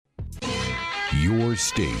Your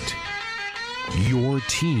state, your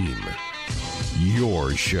team,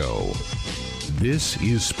 your show. This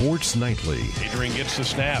is Sports Nightly. Adrian gets the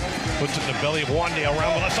snap, puts it in the belly of Wandale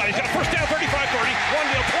around the left side. He's got a first down, 35-30.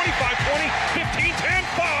 Wandale 25-20,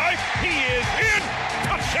 15-10-5. He is in.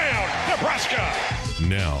 Touchdown, Nebraska.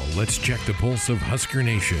 Now, let's check the pulse of Husker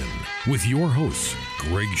Nation with your hosts,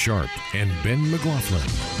 Greg Sharp and Ben McLaughlin.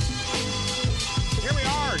 Here we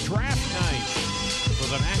are, draft night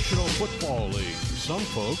for the National Football League. For some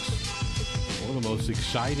folks, one of the most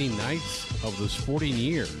exciting nights of the sporting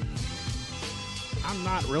year. I'm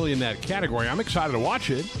not really in that category. I'm excited to watch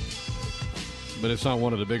it, but it's not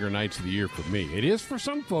one of the bigger nights of the year for me. It is for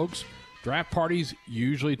some folks. Draft parties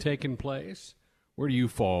usually taking place. Where do you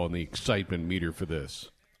fall on the excitement meter for this?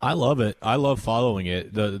 I love it. I love following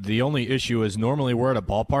it. The only issue is normally we're at a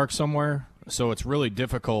ballpark somewhere, so it's really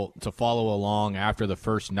difficult to follow along after the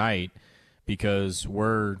first night because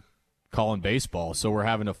we're calling baseball. So we're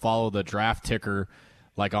having to follow the draft ticker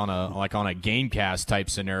like on a GameCast type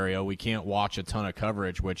scenario. We can't watch a ton of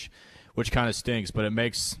coverage, which kind of stinks, but it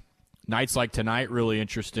makes nights like tonight really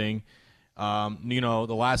interesting. The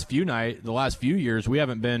last few years, we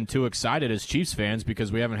haven't been too excited as Chiefs fans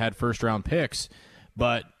because we haven't had first-round picks.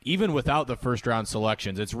 But even without the first-round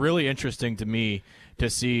selections, it's really interesting to me to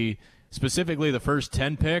see specifically the first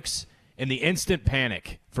 10 picks and the instant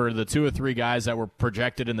panic for the 2 or 3 guys that were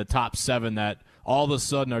projected in the top 7 that all of a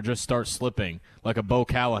sudden are just start slipping like a Bo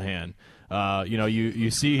Callahan.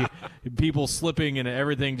 You see people slipping and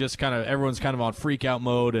everything everyone's kind of on freak-out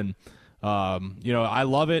mode and I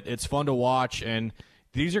love it. It's fun to watch, and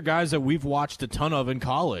these are guys that we've watched a ton of in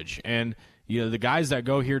college. And the guys that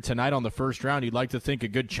go here tonight on the first round, you'd like to think a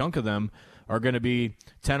good chunk of them are going to be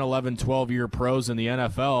 10, 11, 12-year pros in the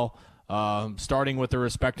NFL, starting with the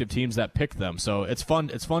respective teams that pick them. So it's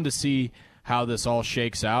fun. It's fun to see how this all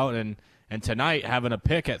shakes out. And tonight, having a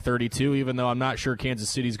pick at 32, even though I'm not sure Kansas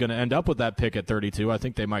City's going to end up with that pick at 32, I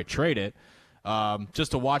think they might trade it.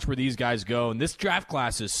 Just to watch where these guys go. And this draft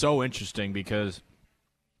class is so interesting because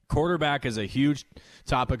quarterback is a huge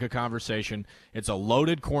topic of conversation. It's a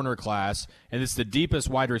loaded corner class, and it's the deepest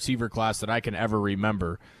wide receiver class that I can ever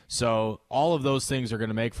remember. So all of those things are going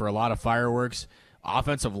to make for a lot of fireworks.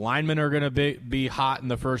 Offensive linemen are going to be hot in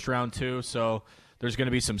the first round too. So there's going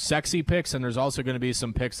to be some sexy picks, and there's also going to be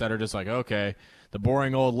some picks that are just like, okay, the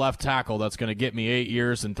boring old left tackle that's going to get me 8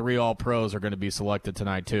 years and 3 All-Pros are going to be selected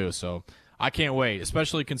tonight too. So I can't wait,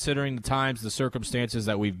 especially considering the times, the circumstances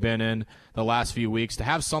that we've been in the last few weeks, to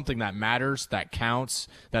have something that matters, that counts,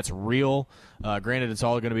 that's real. Granted, it's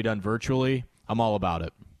all going to be done virtually. I'm all about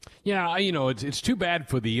it. Yeah, it's too bad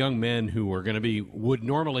for the young men who would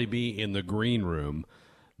normally be in the green room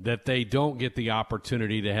that they don't get the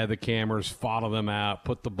opportunity to have the cameras follow them out,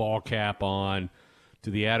 put the ball cap on, to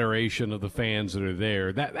the adoration of the fans that are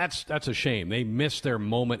there. That's a shame. They missed their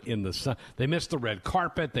moment in the sun. They missed the red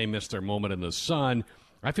carpet. They missed their moment in the sun.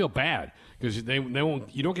 I feel bad because you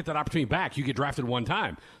don't get that opportunity back. You get drafted one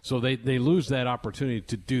time. So they lose that opportunity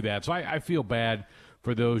to do that. So I feel bad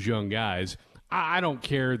for those young guys. I don't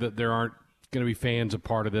care that there aren't going to be fans a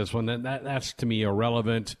part of this one. That's to me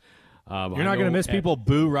irrelevant. You're not going to miss people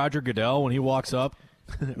boo Roger Goodell when he walks up?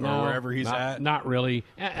 Or wherever he's at? Not really.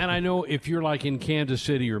 And I know if you're like in Kansas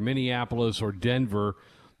City or Minneapolis or Denver,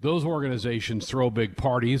 those organizations throw big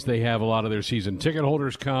parties. They have a lot of their season ticket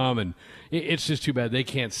holders come, and it's just too bad they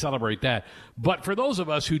can't celebrate that. But for those of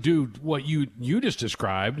us who do what you just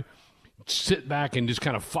described, sit back and just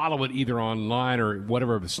kind of follow it either online or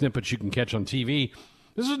whatever snippets you can catch on TV,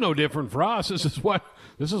 this is no different for us. This is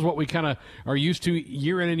what we kind of are used to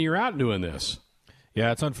year in and year out doing this.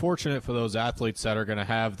 Yeah, it's unfortunate for those athletes that are going to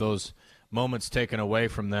have those moments taken away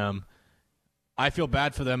from them. I feel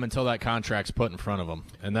bad for them until that contract's put in front of them,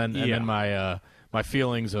 and then my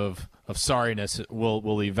feelings of sorriness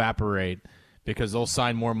will evaporate because they'll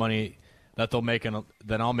sign more money that they'll make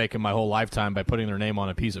than I'll make in my whole lifetime by putting their name on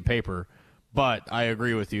a piece of paper. But I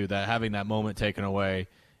agree with you that having that moment taken away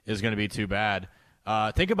is going to be too bad.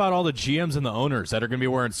 Think about all the GMs and the owners that are going to be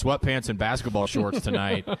wearing sweatpants and basketball shorts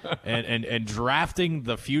tonight and drafting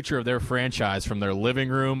the future of their franchise from their living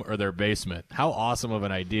room or their basement. How awesome of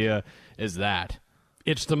an idea is that?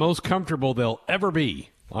 It's the most comfortable they'll ever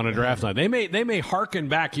be on a draft night. They may hearken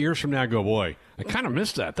back years from now and go, boy, I kind of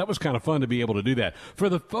missed that. That was kind of fun to be able to do that. For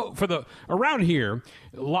the around here,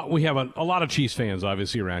 we have a lot of Chiefs fans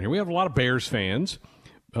obviously around here. We have a lot of Bears fans,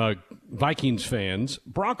 Vikings fans,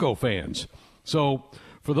 Bronco fans. So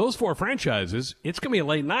for those 4 franchises, it's going to be a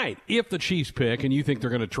late night. If the Chiefs pick and you think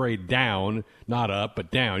they're going to trade down, not up,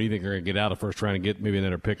 but down, you think they're going to get out of first round and get maybe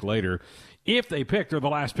another pick later. If they pick, they're the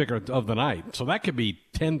last pick of the night. So that could be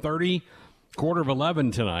 10:30, quarter of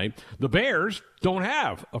 11 tonight. The Bears don't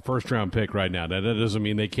have a first-round pick right now. That doesn't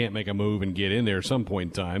mean they can't make a move and get in there at some point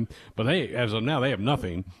in time. But as of now, they have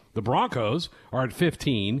nothing. The Broncos are at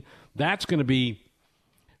 15. That's going to be,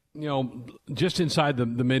 just inside the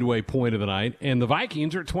midway point of the night. And the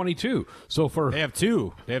Vikings are at 22. So they have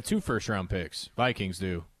two first-round picks. Vikings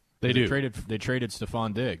do. They traded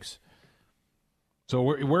Stephon Diggs. So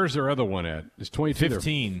where's their other one at? It's 22.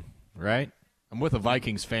 15, right? I'm with a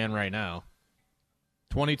Vikings fan right now.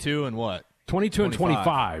 22 and what? 22 and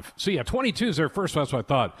 25. So, 22 is their first one. That's what I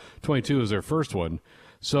thought. 22 is their first one.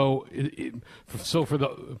 So, so for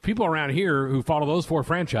the people around here who follow those four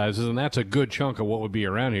franchises, and that's a good chunk of what would be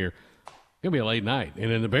around here, it's going to be a late night.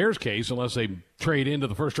 And in the Bears' case, unless they trade into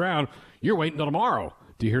the first round, you're waiting until tomorrow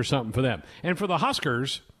to hear something for them. And for the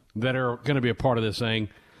Huskers that are going to be a part of this thing,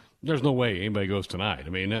 there's no way anybody goes tonight. I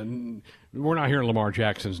mean, we're not hearing Lamar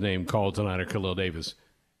Jackson's name called tonight or Khalil Davis.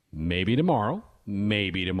 Maybe tomorrow.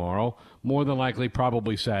 More than likely,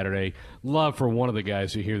 probably Saturday. Love for one of the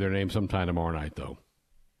guys to hear their name sometime tomorrow night, though.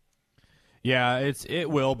 Yeah, it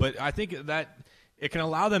will, but I think that it can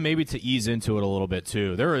allow them maybe to ease into it a little bit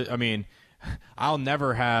too. I'll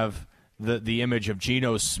never have the image of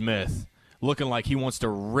Geno Smith looking like he wants to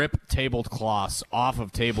rip tablecloths off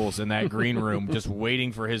of tables in that green room, just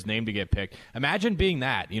waiting for his name to get picked. Imagine being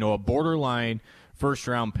that, a borderline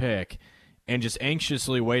first-round pick, and just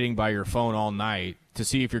anxiously waiting by your phone all night to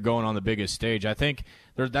see if you're going on the biggest stage. I think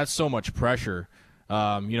that's so much pressure.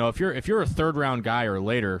 If you're a third-round guy or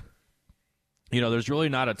later, there's really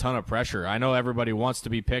not a ton of pressure. I know everybody wants to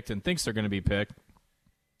be picked and thinks they're going to be picked.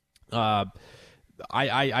 I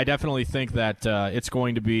definitely think that it's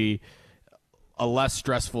going to be a less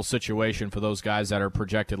stressful situation for those guys that are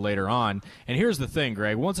projected later on. And here's the thing,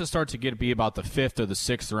 Greg. Once it starts to be about the 5th or the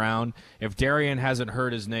 6th round, if Darian hasn't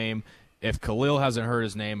heard his name, if Khalil hasn't heard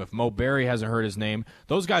his name, if Mo Berry hasn't heard his name,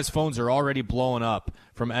 those guys' phones are already blowing up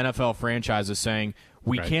from NFL franchises saying,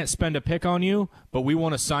 we can't spend a pick on you, but we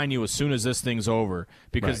want to sign you as soon as this thing's over.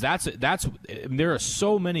 Because that's there are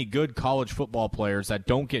so many good college football players that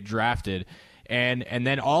don't get drafted, and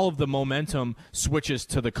then all of the momentum switches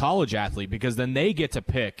to the college athlete because then they get to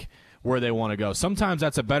pick where they want to go. Sometimes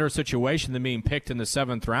that's a better situation than being picked in the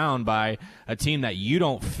 7th round by a team that you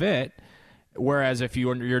don't fit. Whereas if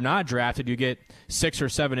you're not drafted, you get 6 or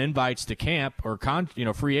 7 invites to camp or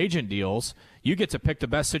free agent deals. You get to pick the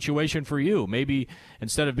best situation for you. Maybe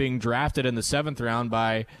instead of being drafted in the 7th round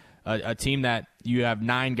by a team that you have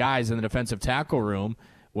 9 guys in the defensive tackle room,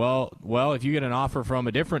 well, if you get an offer from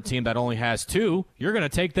a different team that only has 2, you're going to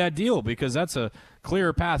take that deal because that's a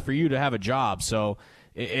clearer path for you to have a job. So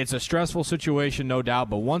it's a stressful situation, no doubt.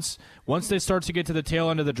 But once they start to get to the tail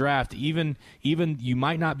end of the draft, even you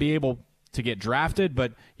might not be able to get drafted,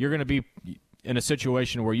 but you're going to be in a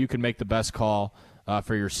situation where you can make the best call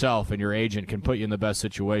for yourself, and your agent can put you in the best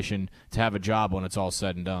situation to have a job when it's all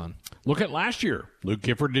said and done. Look at last year. Luke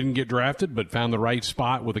Gifford didn't get drafted, but found the right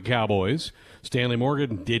spot with the Cowboys. Stanley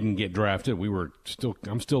Morgan didn't get drafted.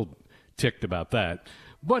 I'm still ticked about that.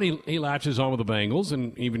 But he latches on with the Bengals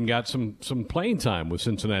and even got some playing time with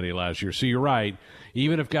Cincinnati last year. So you're right.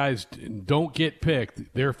 Even if guys don't get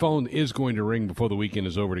picked, their phone is going to ring before the weekend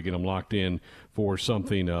is over to get them locked in for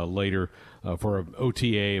something later, for an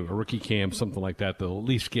OTA, a rookie camp, something like that. They'll at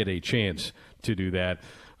least get a chance to do that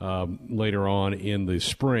later on in the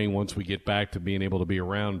spring once we get back to being able to be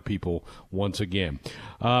around people once again.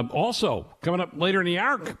 Also, coming up later in the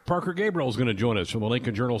hour, Parker Gabriel is going to join us from the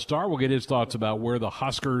Lincoln Journal-Star. We'll get his thoughts about where the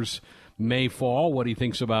Huskers may fall, what he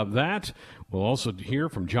thinks about that. We'll also hear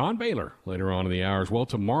from John Baylor later on in the hour as well.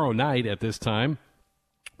 Tomorrow night at this time,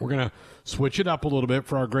 we're going to switch it up a little bit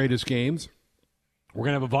for our greatest games. We're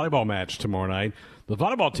going to have a volleyball match tomorrow night. The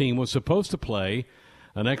volleyball team was supposed to play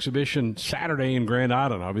an exhibition Saturday in Grand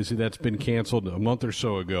Island. Obviously, that's been canceled a month or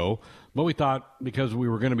so ago. But we thought because we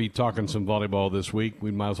were going to be talking some volleyball this week,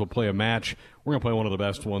 we might as well play a match. We're going to play one of the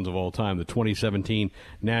best ones of all time, the 2017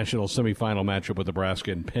 national semifinal matchup with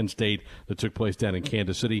Nebraska and Penn State that took place down in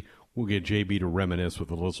Kansas City. We'll get JB to reminisce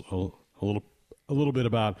with a little bit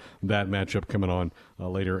about that matchup coming on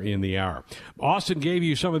later in the hour. Austin gave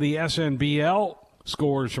you some of the SNBL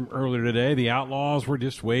scores from earlier today. The Outlaws were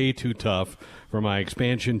just way too tough for my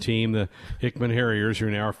expansion team, the Hickman Harriers, who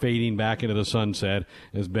are now fading back into the sunset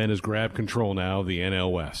as Ben has grabbed control now of the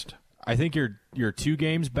NL West. I think you're 2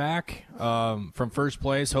 games back from first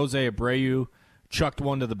place. Jose Abreu chucked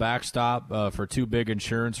one to the backstop for 2 big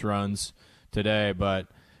insurance runs today, but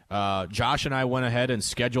Josh and I went ahead and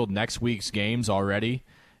scheduled next week's games already.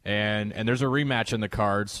 And there's a rematch in the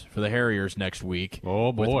cards for the Harriers next week.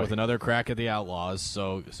 Oh, boy. With another crack at the Outlaws,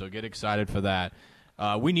 so get excited for that.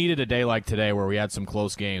 We needed a day like today where we had some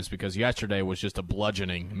close games because yesterday was just a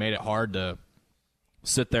bludgeoning. It made it hard to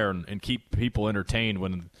sit there and keep people entertained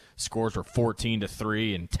when scores were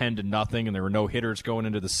 14-3 and 10-0, and there were no hitters going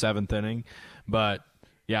into the 7th inning. But,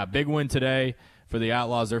 yeah, big win today for the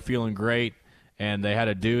Outlaws. They're feeling great, and they had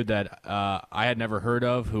a dude that I had never heard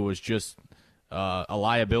of who was just a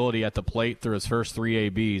liability at the plate through his first 3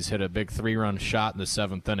 ABs, hit a big 3-run shot in the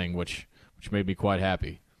 7th inning, which made me quite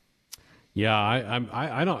happy. Yeah, I'm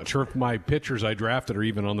not sure if my pitchers I drafted are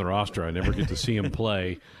even on the roster. I never get to see them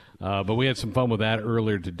play. But we had some fun with that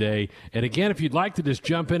earlier today. And again, if you'd like to just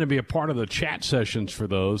jump in and be a part of the chat sessions for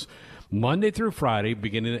those, Monday through Friday,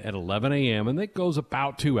 beginning at 11 a.m., and that goes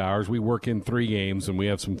about 2 hours. We work in 3 games, and we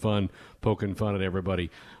have some fun poking fun at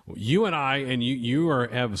everybody. You and I, and you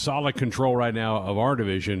have solid control right now of our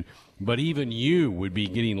division, but even you would be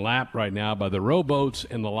getting lapped right now by the Rowboats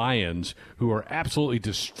and the Lions, who are absolutely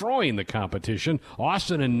destroying the competition.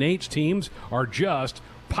 Austin and Nate's teams are just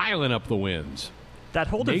piling up the wins. That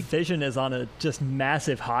whole division is on a just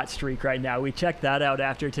massive hot streak right now. We checked that out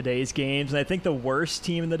after today's games, and I think the worst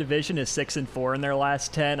team in the division is 6-4 in their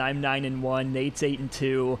last 10. I'm 9-1. Nate's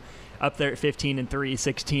 8-2, up there at 15-3,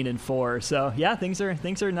 16-4. So yeah, things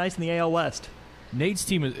are nice in the AL West. Nate's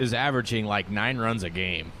team is averaging like 9 runs a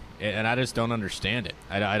game, and I just don't understand it.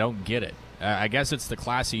 I don't get it. I guess it's the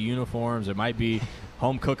classy uniforms. It might be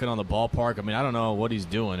home cooking on the ballpark. I mean, I don't know what he's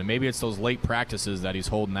doing. And maybe it's those late practices that he's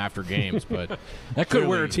holding after games. But that could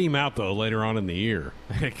wear a team out, though, later on in the year.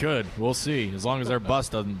 It could. We'll see, as long as their bus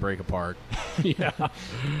doesn't break apart. Yeah. All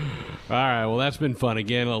right. Well, that's been fun.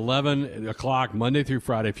 Again, 11 o'clock, Monday through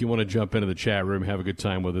Friday. If you want to jump into the chat room, have a good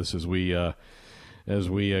time with us as we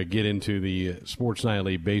get into the Sports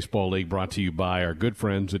Nightly Baseball League, brought to you by our good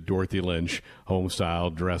friends at Dorothy Lynch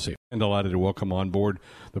Homestyle Dressing. And delighted to welcome on board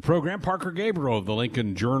the program Parker Gabriel of the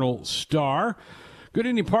Lincoln Journal-Star. Good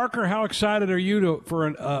evening, Parker. How excited are you for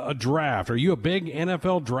a draft? Are you a big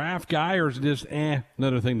NFL draft guy, or is it just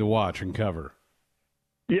another thing to watch and cover?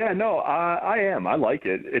 Yeah, no, I am. I like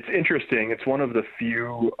it. It's interesting. It's one of the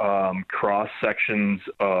few cross sections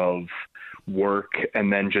of work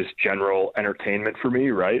and then just general entertainment for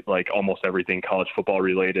me, right? Like almost everything college football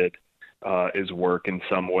related is work in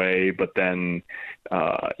some way, but then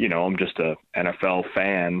I'm just a NFL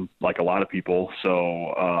fan like a lot of people,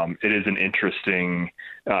 so it is an interesting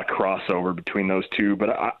crossover between those two. But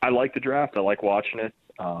I like the draft. I like watching it,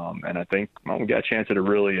 and I think we got a chance at a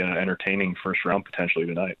really entertaining first round potentially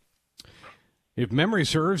tonight. If memory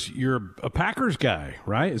serves, you're a Packers guy,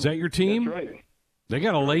 right? Is that your team? That's right. They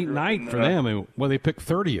got a late night for them, and they picked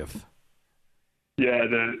 30th. Yeah,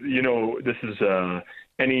 this is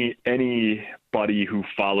anybody who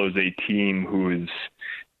follows a team who is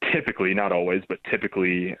typically, not always, but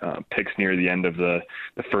typically picks near the end of the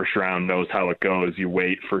first round knows how it goes. You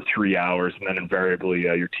wait for 3 hours, and then invariably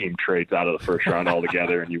your team trades out of the first round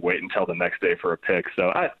altogether, and you wait until the next day for a pick.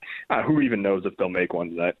 So who even knows if they'll make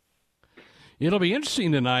one tonight? It'll be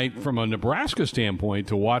interesting tonight from a Nebraska standpoint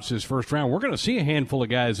to watch this first round. We're going to see a handful of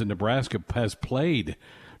guys that Nebraska has played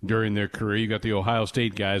during their career. You got the Ohio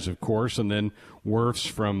State guys, of course, and then Wirfs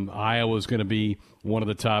from Iowa is going to be one of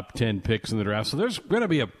the top 10 picks in the draft. So there's going to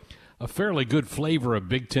be a fairly good flavor of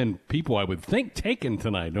Big Ten people, I would think, taken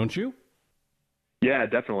tonight, don't you? Yeah,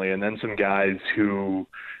 definitely. And then some guys who,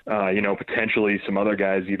 potentially some other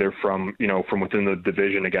guys either from within the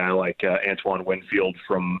division, a guy like Antoine Winfield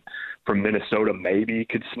from Minnesota maybe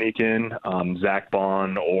could sneak in, Zach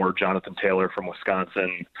Bond or Jonathan Taylor from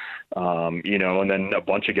Wisconsin, and then a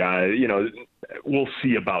bunch of guys, we'll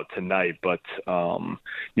see about tonight. But,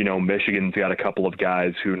 Michigan's got a couple of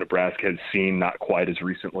guys who Nebraska has seen not quite as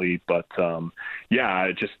recently. But,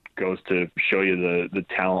 it just goes to show you the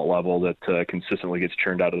talent level that consistently gets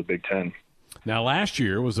churned out of the Big Ten. Now, last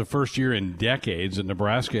year was the first year in decades that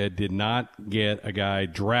Nebraska did not get a guy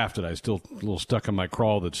drafted. I still a little stuck in my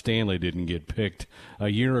crawl that Stanley didn't get picked a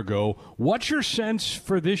year ago. What's your sense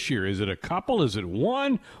for this year? Is it a couple? Is it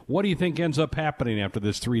one? What do you think ends up happening after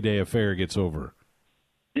this 3-day affair gets over?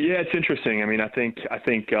 Yeah, it's interesting. I mean, I think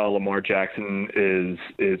Lamar Jackson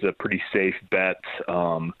is a pretty safe bet.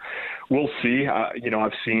 We'll see.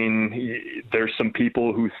 I've seen there's some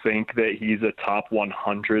people who think that he's a top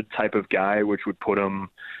 100 type of guy, which would put him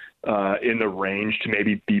in the range to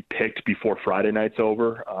maybe be picked before Friday night's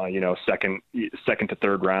over. Second to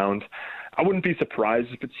third round. I wouldn't be surprised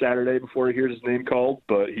if it's Saturday before he hears his name called,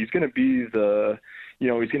 but he's going to be the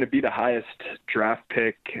highest draft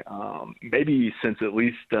pick, maybe since at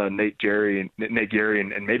least Nate Gary,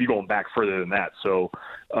 and maybe going back further than that. So,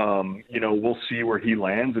 we'll see where he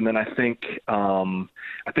lands. And then I think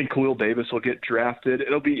Khalil Davis will get drafted.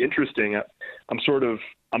 It'll be interesting. I'm sort of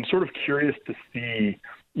curious to see.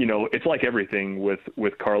 It's like everything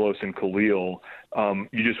with Carlos and Khalil.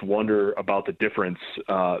 You just wonder about the difference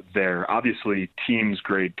there. Obviously, teams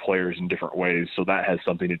grade players in different ways, so that has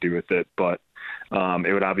something to do with it. But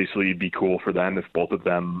it would obviously be cool for them if both of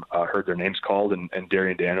them heard their names called, and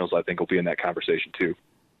Darian Daniels, I think, will be in that conversation too.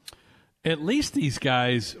 At least these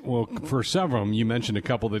guys, well, for several of them, you mentioned a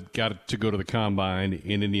couple that got to go to the Combine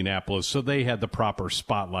in Indianapolis, so they had the proper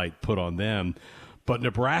spotlight put on them. But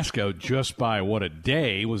Nebraska, just by a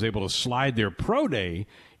day, was able to slide their pro day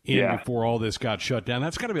in before all this got shut down.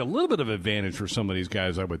 That's got to be a little bit of advantage for some of these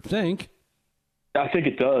guys, I would think. I think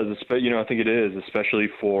it does. I think it is, especially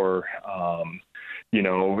for,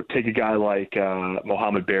 take a guy like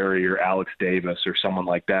Mohamed Berry or Alex Davis or someone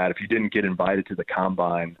like that. If you didn't get invited to the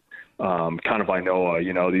Combine, kind of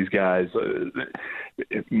Inoa, these guys,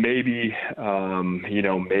 maybe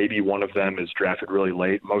one of them is drafted really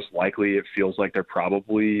late. Most likely it feels like they're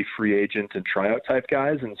probably free agent and tryout type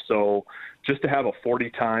guys. And so just to have a 40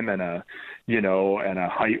 time and a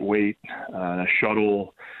height, weight, and a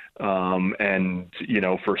shuttle, and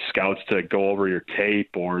for scouts to go over your tape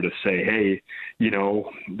or to say, hey,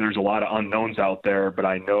 there's a lot of unknowns out there, but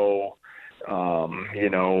I know,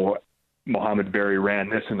 Mohamed Berry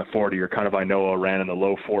ran this in the 40, or kind of Inoa ran in the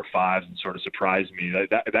low 4.5s and sort of surprised me.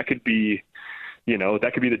 That could be,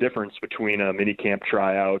 that could be the difference between a mini camp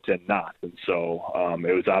tryout and not. And so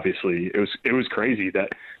it was obviously it was crazy that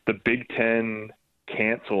the Big Ten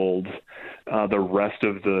canceled the rest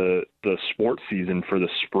of the sports season for the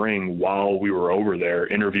spring while we were over there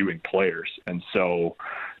interviewing players. And so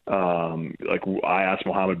I asked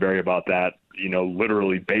Mohamed Berry about that,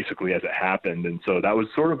 literally basically as it happened. And so that was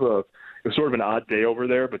sort of an odd day over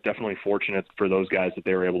there, but definitely fortunate for those guys that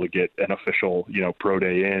they were able to get an official, pro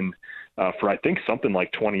day in for, I think, something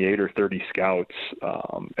like 28 or 30 scouts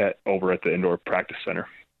over at the indoor practice center.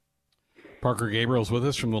 Parker Gabriel's with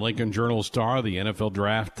us from the Lincoln Journal-Star. The NFL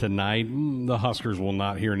draft tonight. The Huskers will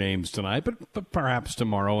not hear names tonight, but perhaps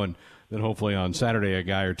tomorrow, and then hopefully on Saturday a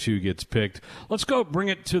guy or two gets picked. Let's go bring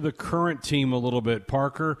it to the current team a little bit.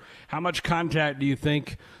 Parker, how much contact do you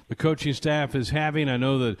think the coaching staff is having? I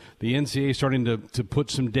know that the NCAA is starting to put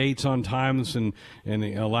some dates on times and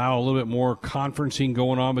allow a little bit more conferencing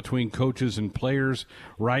going on between coaches and players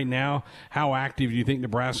right now. How active do you think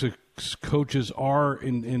Nebraska coaches are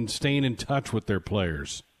in staying in touch with their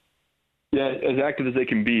players? Yeah, as active as they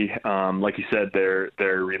can be. Like you said, they're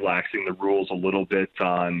relaxing the rules a little bit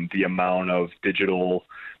on the amount of digital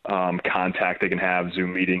contact they can have,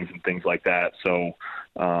 Zoom meetings and things like that. So,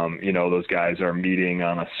 those guys are meeting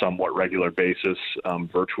on a somewhat regular basis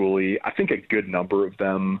virtually. I think a good number of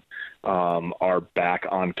them are back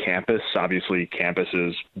on campus. Obviously, campus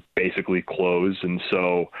is basically closed, and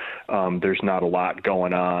so there's not a lot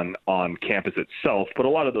going on campus itself. But a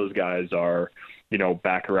lot of those guys are,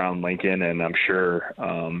 back around Lincoln, and I'm sure,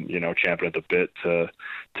 champing at the bit to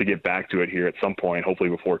get back to it here at some point, hopefully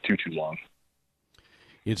before too long.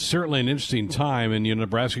 It's certainly an interesting time, and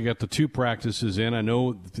Nebraska got the 2 practices in. I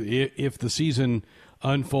know if the season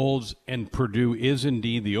unfolds and Purdue is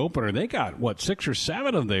indeed the opener, they got, 6 or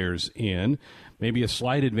 7 of theirs in. Maybe a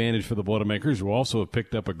slight advantage for the Boilermakers, who also have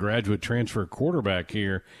picked up a graduate transfer quarterback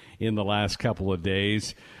here in the last couple of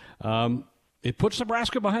days. It puts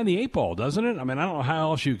Nebraska behind the 8 ball, doesn't it? I mean, I don't know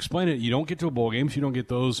how else you explain it. You don't get to a bowl game, so you don't get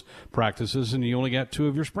those practices, and you only got 2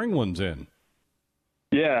 of your spring ones in.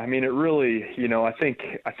 Yeah, I mean, it really, I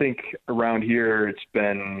think around here it's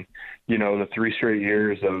been, the 3 straight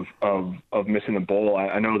years of missing the bowl.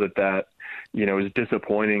 I know that is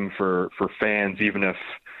disappointing for fans, even if,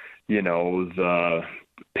 the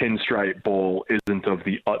Pinstripe Bowl isn't of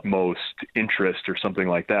the utmost interest or something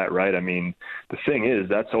like that, right? I mean, the thing is,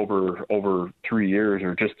 that's over 3 years,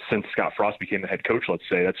 or just since Scott Frost became the head coach, let's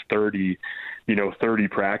say, that's 30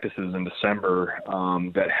 practices in December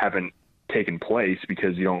that haven't taken place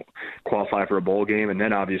because you don't qualify for a bowl game. And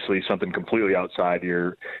then obviously something completely outside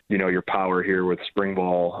your power here with spring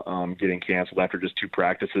ball getting canceled after just 2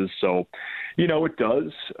 practices. So, it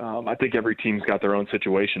does. I think every team's got their own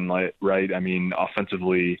situation, right? I mean,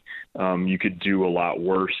 offensively, you could do a lot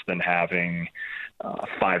worse than having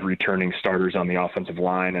 5 returning starters on the offensive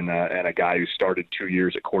line and a guy who started 2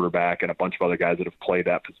 years at quarterback and a bunch of other guys that have played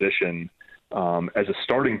that position as a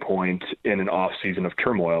starting point in an off season of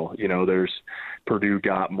turmoil. There's Purdue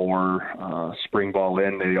got more spring ball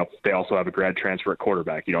in. They also have a grad transfer at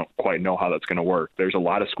quarterback. You don't quite know how that's going to work. There's a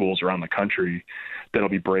lot of schools around the country that'll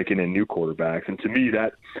be breaking in new quarterbacks. And to me,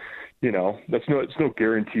 that, it's no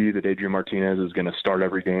guarantee that Adrian Martinez is going to start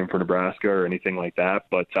every game for Nebraska or anything like that.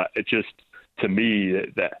 But it just, to me,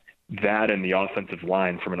 that and the offensive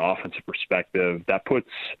line from an offensive perspective,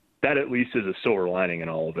 that at least is a silver lining in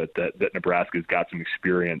all of it, that Nebraska's got some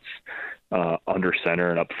experience under center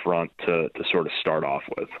and up front to sort of start off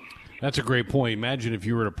with. That's a great point. Imagine if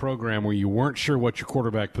you were at a program where you weren't sure what your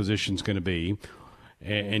quarterback position is going to be,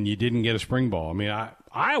 and you didn't get a spring ball. I mean,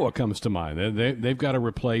 Iowa comes to mind. They've got to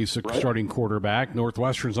replace a starting quarterback.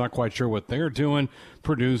 Northwestern's not quite sure what they're doing.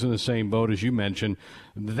 Purdue's in the same boat, as you mentioned.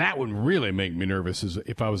 That would really make me nervous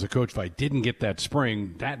if I was a coach, if I didn't get that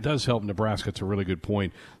spring. That does help Nebraska. It's a really good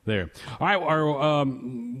point there. All right,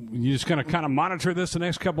 you just going to kind of monitor this the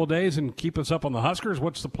next couple of days and keep us up on the Huskers?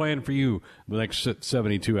 What's the plan for you the next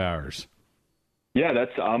 72 hours? Yeah,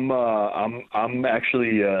 I'm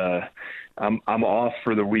actually I'm off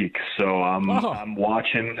for the week, so I'm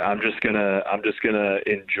watching. I'm just gonna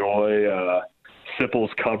enjoy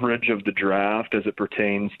Sipple's coverage of the draft as it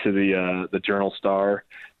pertains to the Journal Star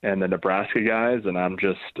and the Nebraska guys, and I'm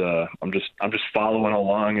just following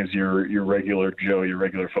along as your regular Joe, your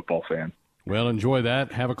regular football fan. Well, enjoy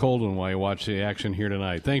that. Have a cold one while you watch the action here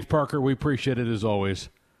tonight. Thanks, Parker. We appreciate it as always.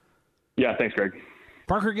 Yeah, thanks, Greg.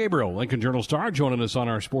 Parker Gabriel, Lincoln Journal-Star, joining us on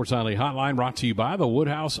our Sports Alley Hotline, brought to you by the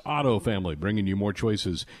Woodhouse Auto Family, bringing you more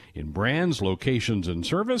choices in brands, locations, and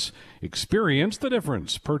service. Experience the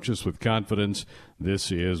difference. Purchase with confidence.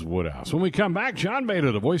 This is Woodhouse. When we come back, John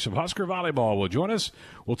Baylor, the voice of Husker Volleyball, will join us.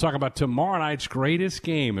 We'll talk about tomorrow night's greatest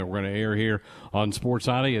game that we're going to air here on Sports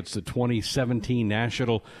Alley. It's the 2017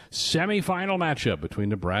 National Semifinal matchup between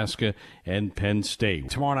Nebraska and Penn State.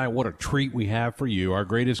 Tomorrow night, what a treat we have for you. Our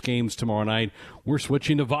greatest games tomorrow night, we're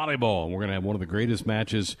switching to volleyball, and we're going to have one of the greatest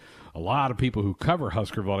matches a lot of people who cover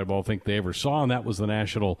Husker Volleyball think they ever saw, and that was the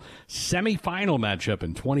national semifinal matchup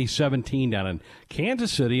in 2017 down in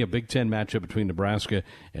Kansas City, a Big Ten matchup between Nebraska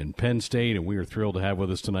and Penn State, and we are thrilled to have with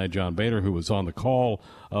us tonight John Baylor, who was on the call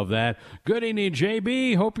of that. Good evening,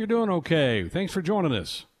 JB. Hope you're doing okay. Thanks for joining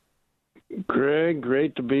us. Greg,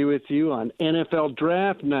 great to be with you on NFL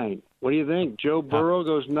Draft Night. What do you think? Joe Burrow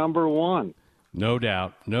goes number one. No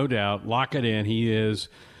doubt. No doubt. Lock it in. He is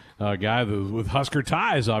a guy with Husker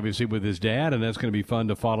ties, obviously, with his dad, and that's going to be fun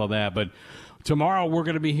to follow that. But tomorrow we're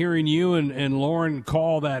going to be hearing you and Lauren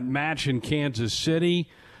call that match in Kansas City.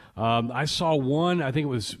 I saw one, I think it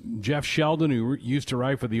was Jeff Sheldon, who used to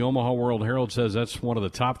write for the Omaha World Herald, says that's one of the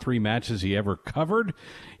top three matches he ever covered.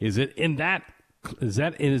 Is it in that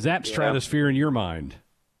stratosphere in your mind?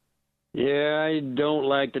 Yeah, I don't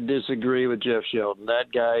like to disagree with Jeff Sheldon.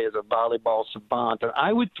 That guy is a volleyball savant. And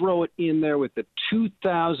I would throw it in there with the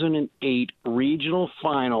 2008 regional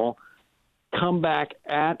final comeback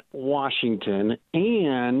at Washington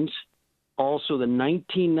and also the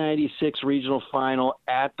 1996 regional final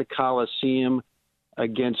at the Coliseum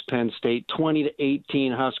against Penn State,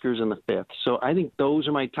 20-18 Huskers in the fifth. So I think those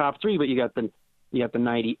are my top three, but you got the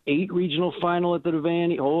 98 regional final at the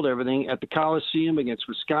Devaney, hold everything, at the Coliseum against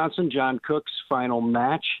Wisconsin. John Cook's final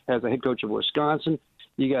match as the head coach of Wisconsin.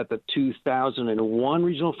 You got the 2001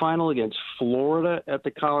 regional final against Florida at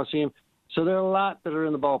the Coliseum. So there are a lot that are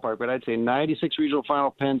in the ballpark, but I'd say 96 regional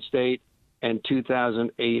final Penn State and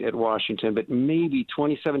 2008 at Washington, but maybe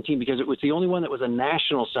 2017 because it was the only one that was a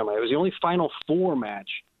national semi. It was the only Final Four match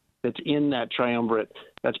that's in that triumvirate.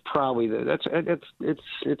 That's probably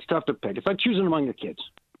it's tough to pick. It's like choosing among your kids.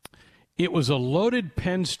 It was a loaded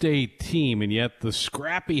Penn State team, and yet the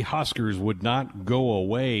scrappy Huskers would not go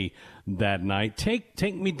away that night.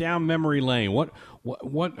 Take me down memory lane. What?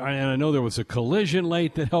 And I know there was a collision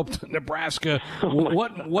late that helped Nebraska.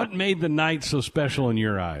 What made the night so special in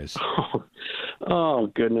your eyes? Oh,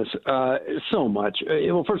 goodness. So much.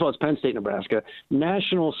 Well, first of all, it's Penn State, Nebraska.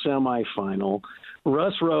 National semifinal.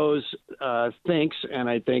 Russ Rose thinks, and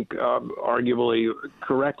I think arguably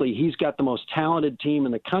correctly, he's got the most talented team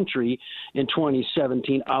in the country in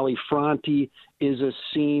 2017. Ali Franti is a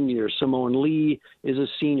senior. Simone Lee is a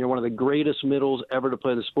senior, one of the greatest middles ever to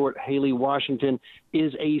play the sport. Haley Washington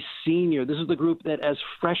is a senior. This is the group that as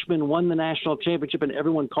freshmen won the national championship, and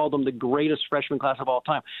everyone called them the greatest freshman class of all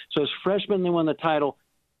time. So as freshmen, they won the title,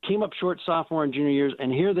 came up short sophomore and junior years,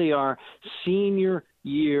 and here they are, senior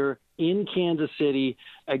year in Kansas City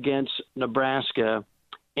against Nebraska,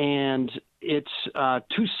 and it's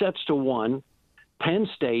 2-1. Penn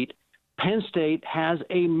State has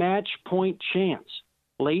a match point chance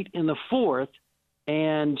late in the fourth,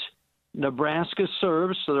 and Nebraska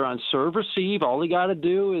serves, so they're on serve receive. All they got to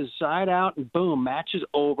do is side out, and boom, match is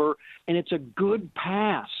over, and it's a good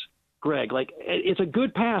pass, Greg. Like, it's a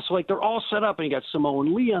good pass. Like, they're all set up, and you got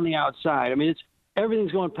Simone Lee on the outside. I mean,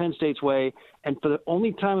 everything's going Penn State's way, and for the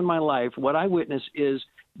only time in my life, what I witness is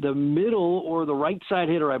the middle or the right side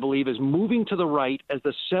hitter, I believe, is moving to the right as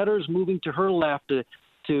the setter's moving to her left to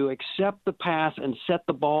to accept the pass and set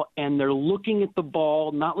the ball, and they're looking at the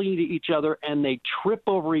ball, not looking at each other, and they trip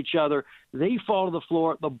over each other. They fall to the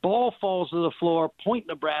floor. The ball falls to the floor. Point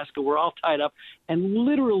Nebraska. We're all tied up. And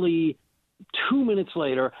literally 2 minutes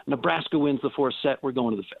later, Nebraska wins the fourth set. We're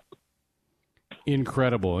going to the fifth.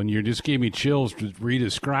 Incredible. And you just gave me chills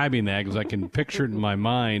re-describing that because I can picture it in my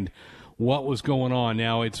mind what was going on.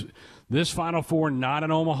 Now, it's this Final Four, not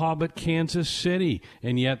in Omaha, but Kansas City,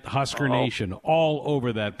 and yet Husker Nation all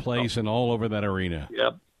over that place and all over that arena.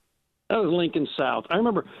 Yep. That was Lincoln South. I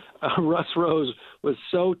remember Russ Rose was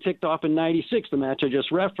so ticked off in '96, the match I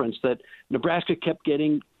just referenced, that Nebraska kept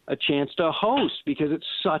getting a chance to host because it's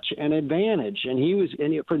such an advantage.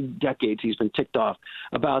 And for decades he's been ticked off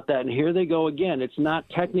about that. And here they go again. It's not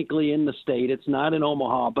technically in the state. It's not in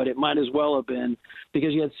Omaha, but it might as well have been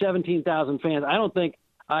because you had 17,000 fans. I don't think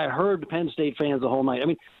I heard Penn State fans the whole night. I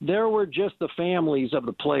mean, there were just the families of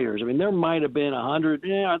the players. I mean, there might have been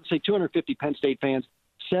 250 Penn State fans,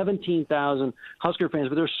 17,000 Husker fans.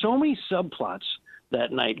 But there's so many subplots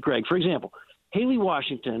that night, Greg. For example, Haley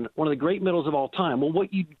Washington, one of the great middles of all time. Well,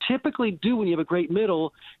 what you typically do when you have a great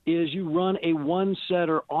middle is you run a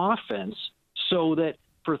one-setter offense so that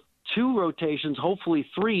for 2 rotations, hopefully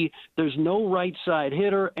 3, there's no right side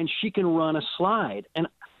hitter, and she can run a slide. And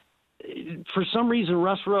for some reason,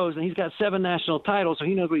 Russ Rose, and he's got 7 national titles, so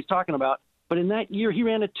he knows what he's talking about. But in that year, he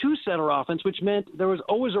ran a 2-setter offense, which meant there was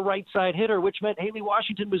always a right side hitter, which meant Haley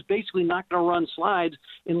Washington was basically not going to run slides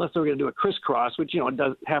unless they were going to do a crisscross, which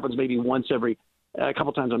happens maybe once every a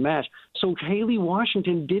couple times a match. So Haley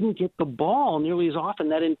Washington didn't get the ball nearly as often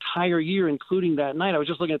that entire year, including that night. I was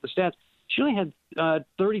just looking at the stats. She only had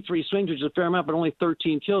 33 swings, which is a fair amount, but only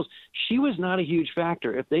 13 kills. She was not a huge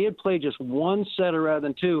factor. If they had played just 1 setter rather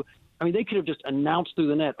than 2, I mean, they could have just announced through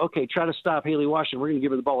the net, okay, try to stop Haley Washington. We're going to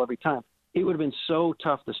give her the ball every time. It would have been so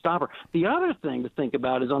tough to stop her. The other thing to think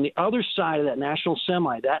about is on the other side of that national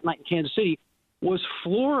semi that night in Kansas City was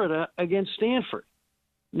Florida against Stanford.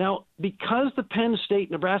 Now, because the Penn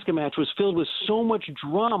State-Nebraska match was filled with so much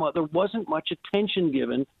drama, there wasn't much attention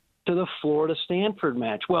given to the Florida-Stanford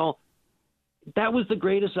match. Well, that was the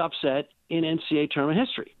greatest upset in NCAA tournament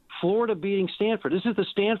history. Florida beating Stanford. This is the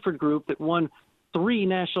Stanford group that won 3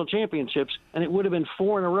 national championships, and it would have been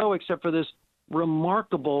 4 in a row except for this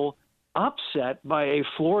remarkable upset by a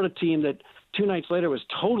Florida team that 2 nights later was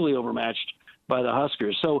totally overmatched by the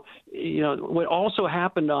Huskers. So, what also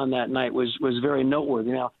happened on that night was very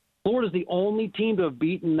noteworthy. Now, Florida's the only team to have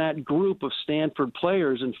beaten that group of Stanford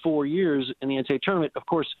players in 4 years in the NCAA tournament. Of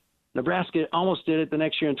course, Nebraska almost did it the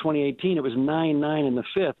next year in 2018. It was 9-9 in the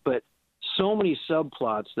 5th, but so many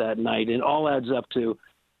subplots that night, and all adds up to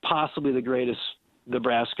possibly the greatest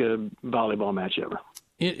Nebraska volleyball match ever.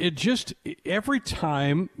 It just, every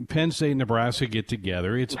time Penn State and Nebraska get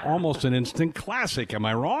together, it's almost an instant classic. Am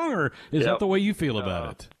I wrong, or is that the way you feel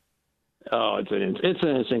about it? Oh, it's an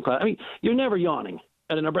instant classic. I mean, you're never yawning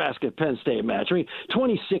at a Nebraska-Penn State match. I mean,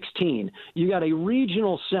 2016, you got a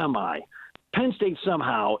regional semi. Penn State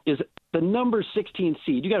somehow is the number 16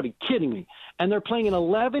 seed. You got to be kidding me. And they're playing an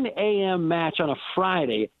 11 a.m. match on a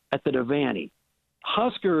Friday at the Devaney.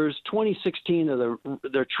 Huskers 2016,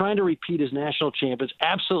 they're trying to repeat as national champions,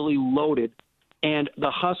 absolutely loaded, and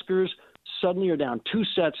the Huskers suddenly are down 2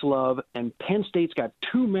 sets love, and Penn State's got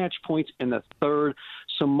 2 match points in the 3rd.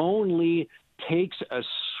 Simone Lee takes a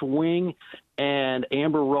swing, and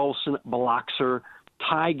Amber Rolson blocks her.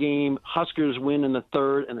 Tie game, Huskers win in the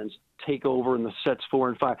 3rd, and then take over in the sets 4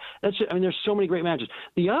 and 5. There's so many great matches.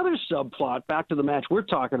 The other subplot, back to the match we're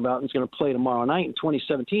talking about, and it's going to play tomorrow night in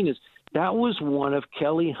 2017, is that was one of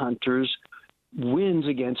Kelly Hunter's wins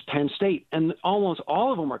against Penn State, and almost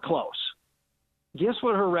all of them are close. Guess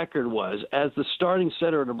what her record was as the starting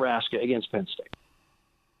setter of Nebraska against Penn State?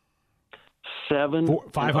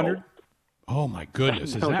 500? Oh, my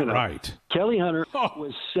goodness. Is that right? Kelly Hunter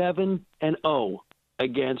was 7-0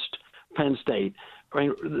 against Penn State. I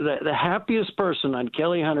mean, the happiest person on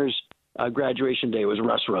Kelly Hunter's graduation day was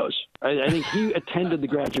Russ Rose. I think he attended the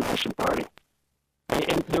graduation party.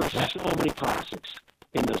 And there were so many classics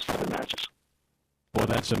in those 7 matches. Well,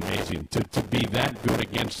 that's amazing to be that good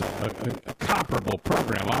against a comparable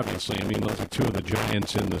program, obviously. I mean, those are 2 of the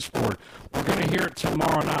giants in the sport. We're going to hear it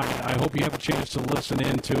tomorrow night. I hope you have a chance to listen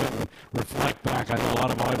into it and reflect back. I know a lot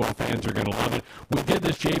of volleyball fans are going to love it. We did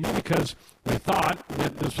this, JB, because we thought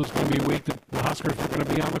that this was going to be a week that the Huskers were going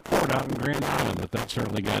to be on the court out in Grand Island, but that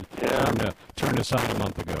certainly got turned aside a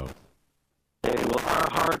month ago. Hey, well, our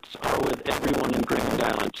hearts are with everyone in Grand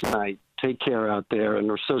Island tonight. Take care out there, and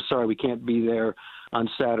we're so sorry we can't be there on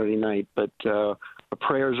Saturday night, but our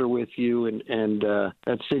prayers are with you, and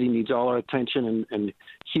that city needs all our attention, and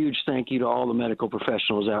huge thank you to all the medical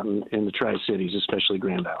professionals out in the Tri-Cities, especially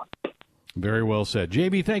Grand Island. Very well said.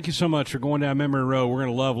 JB, thank you so much for going down memory road. We're going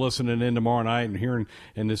to love listening in tomorrow night and hearing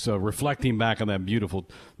and this reflecting back on that beautiful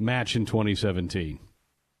match in 2017.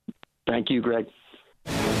 Thank you, Greg.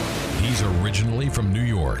 He's originally from New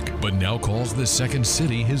York, but now calls the second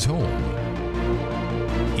city his home.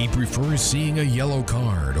 He prefers seeing a yellow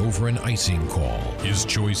card over an icing call. His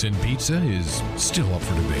choice in pizza is still up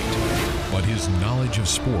for debate, but his knowledge of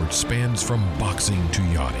sports spans from boxing to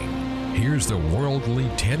yachting. Here's the worldly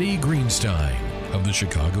Teddy Greenstein of the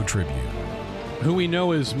Chicago Tribune, who we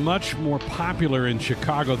know is much more popular in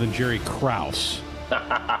Chicago than Jerry Krause.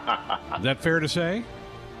 Is that fair to say?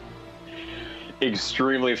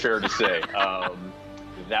 Extremely fair to say.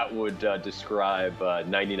 That would describe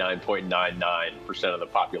 99.99% of the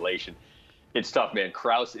population. It's tough, man.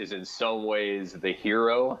 Krause is in some ways the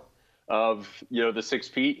hero of, the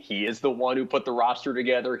 6-Pete. He is the one who put the roster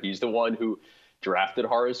together. He's the one who drafted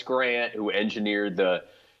Horace Grant, who engineered the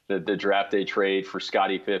draft day trade for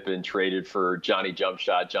Scottie Pippen, traded for Johnny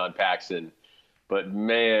Jumpshot, John Paxson. But,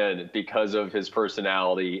 man, because of his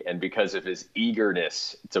personality and because of his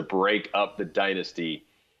eagerness to break up the dynasty,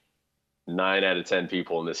 9 out of 10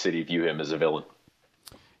 people in the city view him as a villain.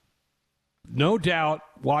 No doubt,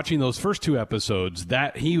 watching those first 2 episodes,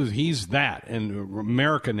 that he's that, and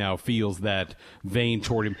America now feels that vein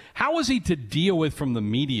toward him. How is he to deal with from the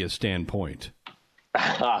media standpoint?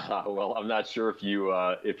 Well, I'm not sure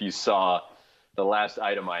if you saw the last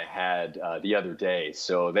item I had the other day.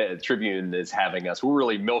 So the Tribune is having us. We're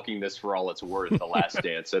really milking this for all it's worth. The Last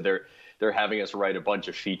Dance. So they're having us write a bunch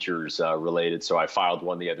of features related. So I filed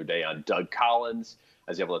one the other day on Doug Collins.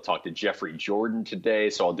 I was able to talk to Jeffrey Jordan today,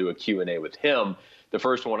 so I'll do a Q&A with him. The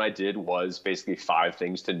first one I did was basically 5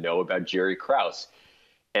 things to know about Jerry Krause.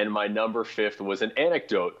 And my number 5th was an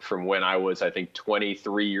anecdote from when I was, I think,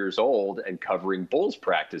 23 years old and covering Bulls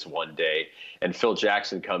practice one day. And Phil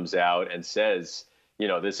Jackson comes out and says,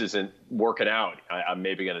 this isn't working out. I'm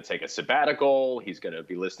maybe going to take a sabbatical. He's going to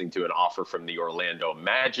be listening to an offer from the Orlando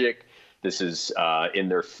Magic. This is in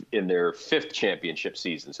their 5th championship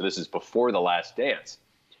season. So this is before The Last Dance.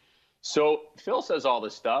 So Phil says all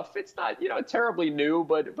this stuff. It's not, terribly new,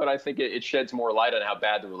 but I think it sheds more light on how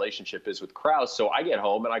bad the relationship is with Krause. So I get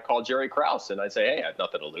home and I call Jerry Krause and I say, hey, I have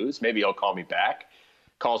nothing to lose. Maybe he'll call me back.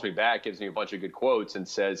 Calls me back, gives me a bunch of good quotes and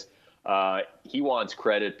says he wants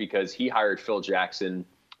credit because he hired Phil Jackson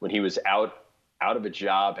when he was out of a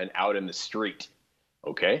job and out in the street.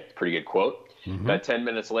 Okay, pretty good quote. Mm-hmm. About 10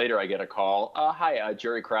 minutes later, I get a call. Hi,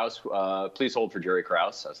 Jerry Krause. Please hold for Jerry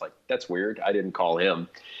Krause. I was like, that's weird. I didn't call him.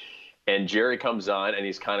 And Jerry comes on, and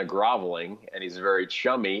he's kind of groveling, and he's very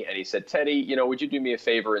chummy. And he said, Teddy, would you do me a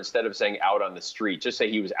favor? Instead of saying out on the street, just say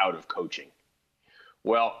he was out of coaching.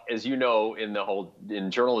 Well, as you know, in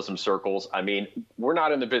journalism circles, we're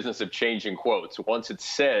not in the business of changing quotes. Once it's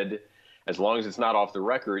said, as long as it's not off the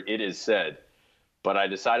record, it is said. But I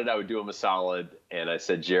decided I would do him a solid, and I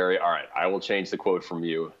said, Jerry, all right, I will change the quote from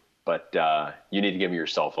you, but you need to give me your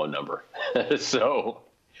cell phone number. So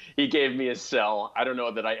he gave me a cell. I don't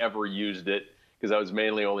know that I ever used it because I was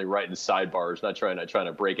mainly only writing sidebars, not trying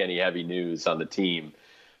to break any heavy news on the team.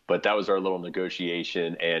 But that was our little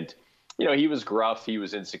negotiation. And, he was gruff. He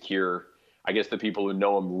was insecure. I guess the people who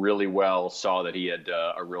know him really well saw that he had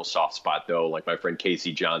a real soft spot, though, like my friend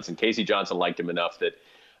Casey Johnson. Casey Johnson liked him enough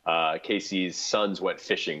that Casey's sons went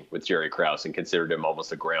fishing with Jerry Krause and considered him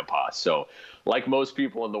almost a grandpa. So like most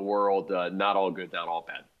people in the world, not all good, not all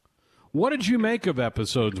bad. What did you make of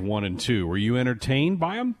episodes 1 and 2? Were you entertained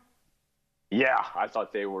by them? Yeah, I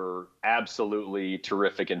thought they were absolutely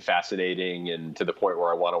terrific and fascinating, and to the point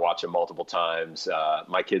where I want to watch them multiple times.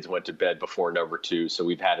 My kids went to bed before number 2, so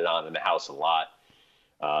we've had it on in the house a lot.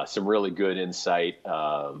 Some really good insight.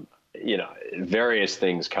 Various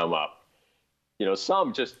things come up.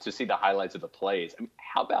 Some just to see the highlights of the plays.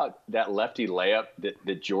 How about that lefty layup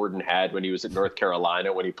that Jordan had when he was at North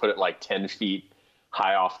Carolina, when he put it like 10 feet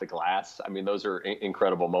high off the glass? Those are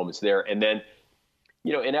incredible moments there. And then,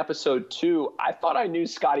 in episode 2, I thought I knew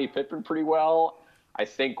Scottie Pippen pretty well. I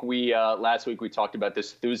think we last week we talked about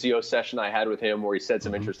this Thuzio session I had with him where he said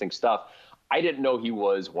some interesting stuff. I didn't know he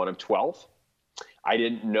was one of 12. I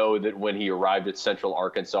didn't know that when he arrived at Central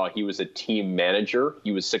Arkansas, he was a team manager.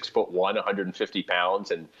 He was 6'1", 150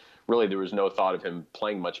 pounds, and really there was no thought of him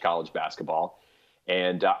playing much college basketball.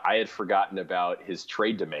 And I had forgotten about his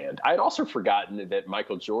trade demand. I had also forgotten that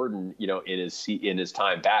Michael Jordan, in his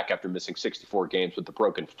time back after missing 64 games with the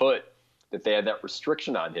broken foot, that they had that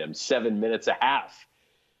restriction on him, 7 minutes a half.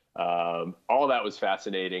 All that was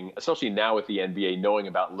fascinating, especially now with the NBA knowing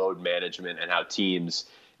about load management and how teams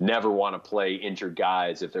never want to play injured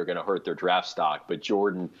guys if they're going to hurt their draft stock. But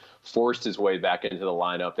Jordan forced his way back into the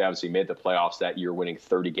lineup. They obviously made the playoffs that year, winning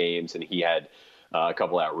 30 games, and he had a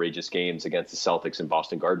couple outrageous games against the Celtics in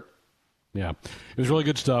Boston Garden. Yeah, it was really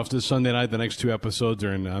good stuff. This Sunday night, the next 2 episodes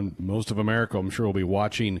are in most of America. I'm sure we'll be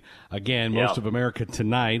watching, again, most of America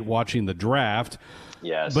tonight, watching the draft.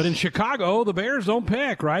 Yes. But in Chicago, the Bears don't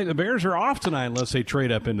pick, right? The Bears are off tonight unless they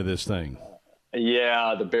trade up into this thing.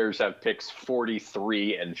 Yeah, the Bears have picks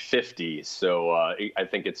 43 and 50, so I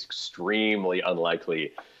think it's extremely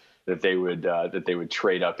unlikely that they would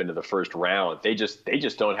trade up into the first round. They just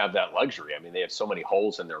don't have that luxury. I mean, they have so many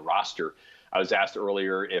holes in their roster. I was asked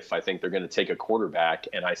earlier if I think they're going to take a quarterback,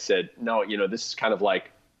 and I said, no, this is kind of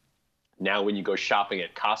like now when you go shopping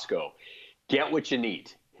at Costco. Get what you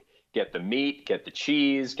need. Get the meat, get the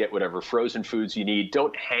cheese, get whatever frozen foods you need.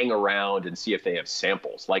 Don't hang around and see if they have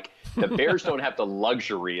samples. Like, the Bears don't have the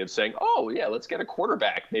luxury of saying, oh, yeah, let's get a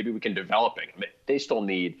quarterback. Maybe we can develop him. I mean, they still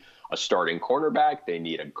need a starting cornerback. They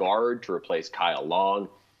need a guard to replace Kyle Long.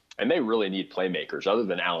 And they really need playmakers. Other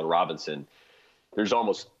than Allen Robinson, there's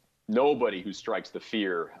almost nobody who strikes the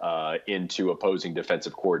fear into opposing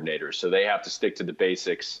defensive coordinators. So they have to stick to the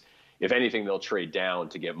basics. If anything, they'll trade down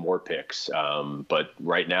to get more picks. But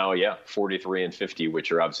right now, 43 and 50,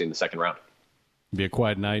 which are obviously in the second round. Be a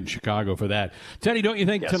quiet night in Chicago for that. Teddy, don't you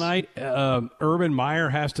think tonight Urban Meyer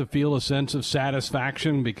has to feel a sense of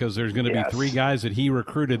satisfaction because there's going to be 3 guys that he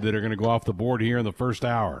recruited that are going to go off the board here in the first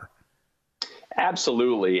hour?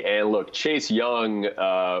 Absolutely. And look, Chase Young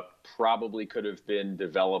probably could have been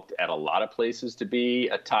developed at a lot of places to be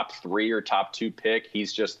a top 3 or top 2 pick.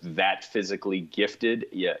 He's just that physically gifted.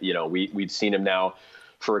 Yeah, we've seen him now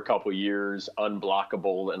for a couple years,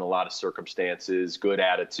 unblockable in a lot of circumstances, good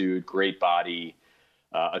attitude, great body,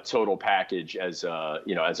 a total package as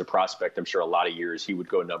a prospect. I'm sure a lot of years he would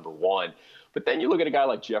go number 1. But then you look at a guy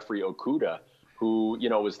like Jeffrey Okudah, who,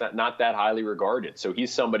 was not that highly regarded. So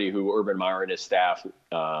he's somebody who Urban Meyer and his staff,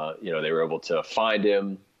 they were able to find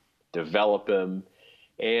him, develop him.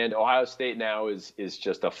 And Ohio State now is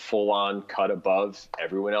just a full-on cut above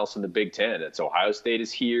everyone else in the Big Ten. It's Ohio State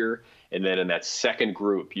is here. And then in that second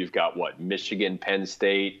group, you've got Michigan, Penn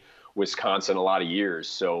State, Wisconsin, a lot of years.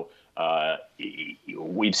 So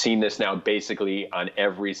we've seen this now basically on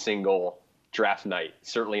every single draft night.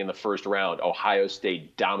 Certainly in the first round, Ohio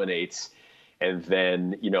State dominates. And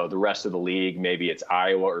then, the rest of the league, maybe it's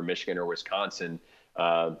Iowa or Michigan or Wisconsin,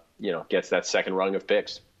 gets that second rung of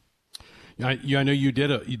picks. I know you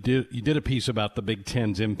did a piece about the Big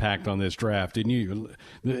Ten's impact on this draft, didn't you?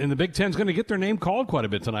 And the Big Ten's going to get their name called quite a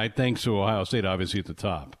bit tonight, thanks to Ohio State, obviously, at the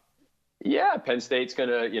top. Yeah, Penn State's going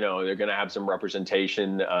to, they're going to have some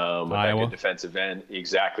representation with that good defensive end.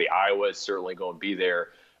 Exactly. Iowa is certainly going to be there.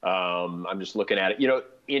 I'm just looking at it.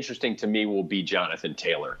 Interesting to me will be Jonathan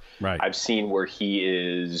Taylor. Right. I've seen where he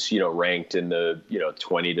is, ranked in the,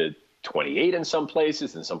 20 to 28 in some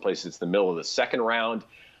places. In some places, it's the middle of the second round.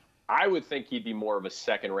 I would think he'd be more of a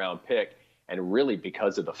second round pick, and really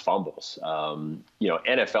because of the fumbles.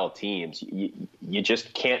 NFL teams, you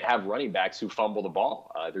just can't have running backs who fumble the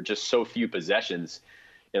ball. There are just so few possessions.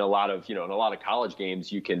 In a lot of college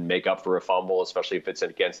games, you can make up for a fumble, especially if it's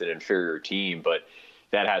against an inferior team. But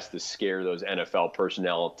that has to scare those NFL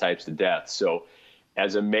personnel types to death. So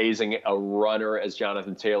as amazing a runner as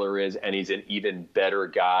Jonathan Taylor is, and he's an even better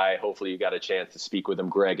guy. Hopefully you got a chance to speak with him,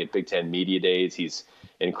 Greg, at Big Ten Media Days. He's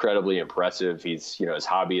incredibly impressive. He's, his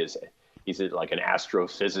hobby is he's like an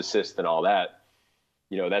astrophysicist and all that.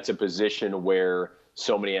 That's a position where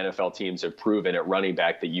so many NFL teams have proven at running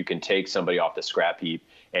back that you can take somebody off the scrap heap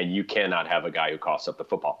and you cannot have a guy who coughs up the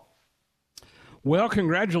football. Well,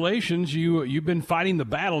 congratulations. You've been fighting the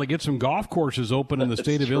battle to get some golf courses open in the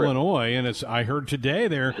state of Illinois, and I heard today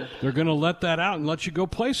they're going to let that out and let you go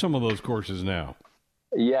play some of those courses now.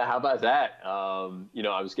 Yeah, how about that?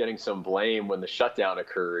 I was getting some blame when the shutdown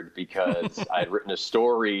occurred because I'd written a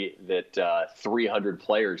story that 300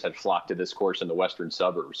 players had flocked to this course in the western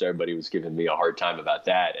suburbs. Everybody was giving me a hard time about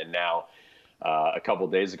that, and now a couple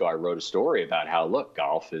of days ago, I wrote a story about how,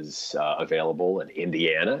 golf is available in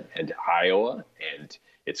Indiana and Iowa, and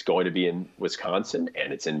it's going to be in Wisconsin,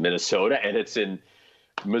 and it's in Minnesota, and it's in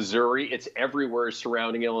Missouri. It's everywhere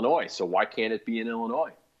surrounding Illinois. So why can't it be in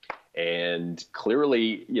Illinois? And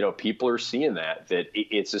clearly, people are seeing that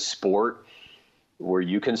it's a sport where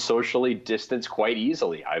you can socially distance quite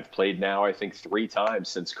easily. I've played now, I think, 3 times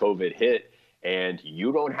since COVID hit, and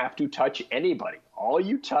you don't have to touch anybody. All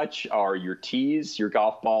you touch are your tees, your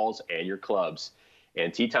golf balls, and your clubs.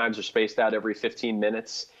 And tee times are spaced out every 15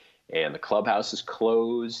 minutes, and the clubhouse is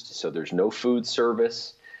closed, so there's no food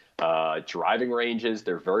service. Driving ranges,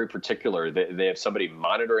 they're very particular. They have somebody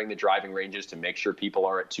monitoring the driving ranges to make sure people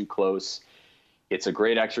aren't too close. It's a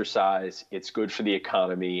great exercise. It's good for the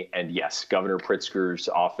economy. And yes, Governor Pritzker's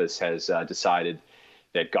office has decided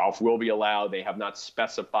that golf will be allowed. They have not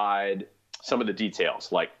specified some of the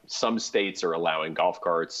details, like some states are allowing golf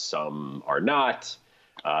carts, some are not.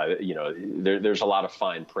 There's a lot of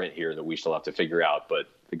fine print here that we still have to figure out. But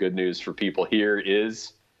the good news for people here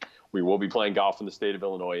is we will be playing golf in the state of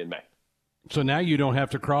Illinois in May. So now you don't have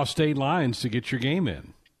to cross state lines to get your game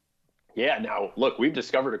in. Yeah. Now, look, we've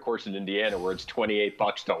discovered a course in Indiana where it's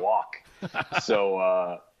 $28 to walk.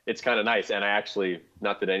 So it's kind of nice. And I actually,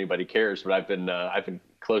 not that anybody cares, but I've been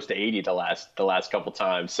close to 80 the last couple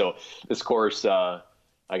times. So this course, I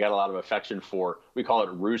got a lot of affection for. We call it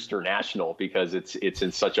Rooster National because it's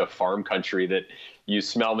in such a farm country that you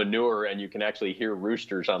smell manure and you can actually hear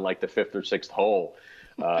roosters on like the 5th or 6th hole.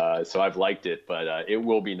 So I've liked it, but it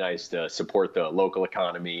will be nice to support the local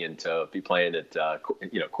economy and to be playing at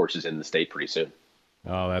courses in the state pretty soon.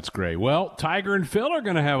 Oh, that's great. Well, Tiger and Phil are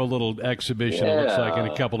going to have a little exhibition, it looks like, in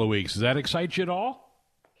a couple of weeks. Does that excite you at all?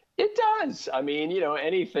 It does. I mean,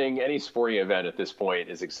 any sporting event at this point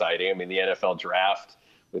is exciting. I mean, the NFL draft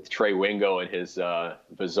with Trey Wingo and his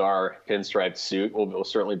bizarre pinstriped suit, we'll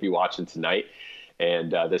certainly be watching tonight.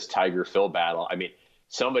 And this Tiger-Phil battle, I mean,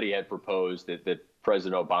 somebody had proposed that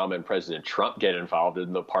President Obama and President Trump get involved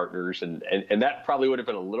in the partners, and that probably would have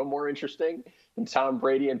been a little more interesting than Tom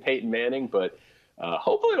Brady and Peyton Manning, but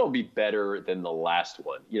hopefully it'll be better than the last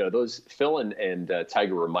one. Those Phil and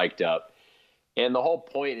Tiger were mic'd up, and the whole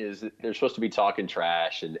point is that they're supposed to be talking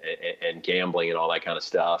trash and gambling and all that kind of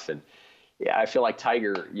stuff. And yeah, I feel like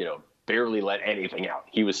Tiger, barely let anything out.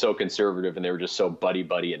 He was so conservative, and they were just so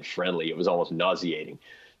buddy and friendly. It was almost nauseating.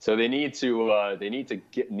 So they need to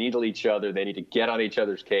needle each other. They need to get on each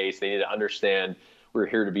other's case. They need to understand we're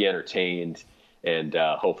here to be entertained, and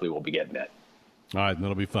hopefully we'll be getting that. All right,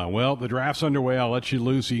 that'll be fun. Well, the draft's underway. I'll let you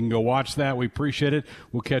loose so you can go watch that. We appreciate it.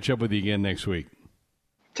 We'll catch up with you again next week.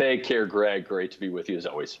 Take care, Greg. Great to be with you as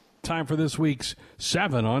always. Time for this week's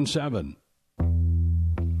 7 on 7.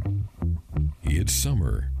 It's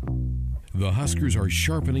summer. The Huskers are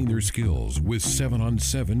sharpening their skills with 7 on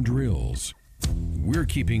 7 drills. We're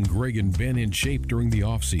keeping Greg and Ben in shape during the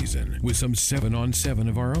off-season with some 7 on 7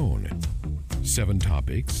 of our own. 7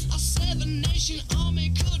 topics. A 7-nation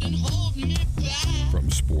army couldn't hold me back. From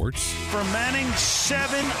sports. For Manning,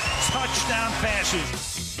 7 touchdown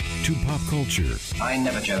passes. To pop culture. I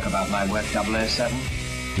never joke about my work, 007.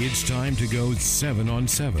 It's time to go 7 on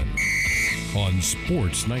 7 on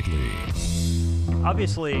Sports Nightly.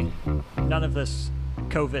 Obviously, none of this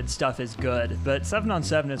COVID stuff is good, but 7 on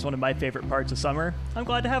 7 is one of my favorite parts of summer. I'm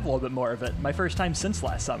glad to have a little bit more of it. My first time since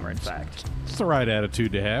last summer, in fact. It's the right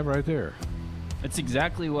attitude to have right there. It's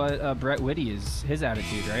exactly what Brett Whitty is, his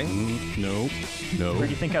attitude, right? No. Where do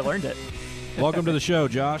you think I learned it? Welcome to the show,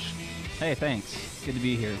 Josh. Hey, thanks. Good to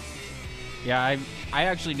be here. Yeah, I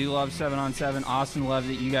actually do love 7 on 7. Austin loves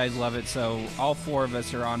it. You guys love it. So all 4 of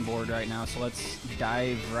us are on board right now. So let's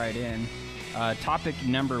dive right in. Topic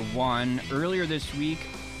number 1. Earlier this week,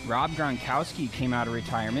 Rob Gronkowski came out of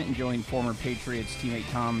retirement and joined former Patriots teammate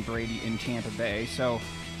Tom Brady in Tampa Bay. So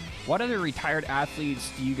what other retired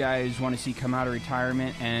athletes do you guys want to see come out of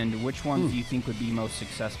retirement, and which ones do you think would be most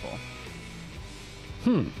successful?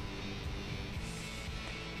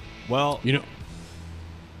 Well,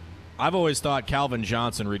 I've always thought Calvin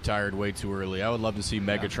Johnson retired way too early. I would love to see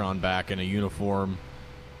Megatron back in a uniform.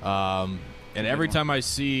 And every time I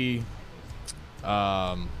see...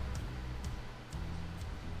 I'll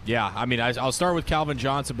start with Calvin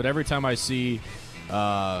Johnson, but every time I see,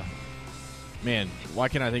 why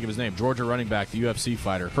can't I think of his name? Georgia running back, the UFC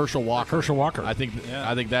fighter, Herschel Walker. I think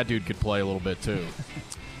that dude could play a little bit too.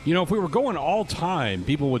 If we were going all time,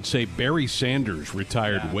 people would say Barry Sanders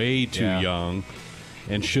retired way too young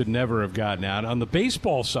and should never have gotten out. On the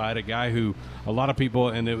baseball side, a guy who a lot of people,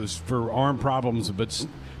 and it was for arm problems, but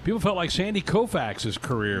people felt like Sandy Koufax's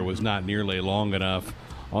career was not nearly long enough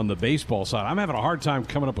on the baseball side. I'm having a hard time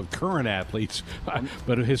coming up with current athletes,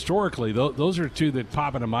 but historically, those are 2 that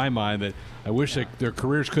pop into my mind that I wish that their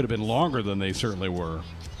careers could have been longer than they certainly were.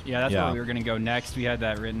 Yeah, that's where we were going to go next. We had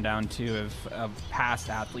that written down, too, of past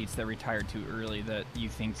athletes that retired too early that you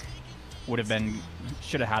think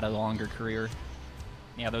should have had a longer career.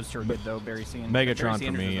 Yeah, those 2 are good, though. Barry Sanders. Megatron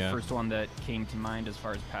for me, was the first one that came to mind as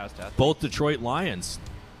far as past athletes. Both Detroit Lions.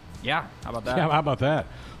 Yeah, how about that? Yeah, how about that?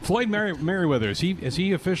 Floyd Mayweather, is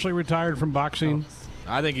he officially retired from boxing?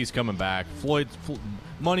 I think he's coming back.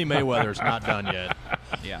 Money Mayweather's not done yet.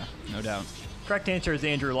 Yeah, no doubt. Correct answer is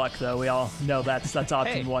Andrew Luck, though. We all know that's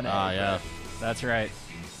option 1A. Yeah. That's right.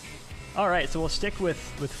 All right, so we'll stick with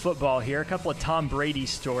football here. A couple of Tom Brady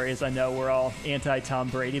stories. I know we're all anti-Tom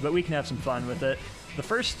Brady, but we can have some fun with it. The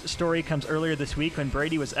first story comes earlier this week when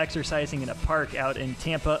Brady was exercising in a park out in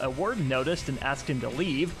Tampa. A warden noticed and asked him to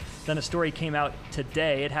leave. Then a story came out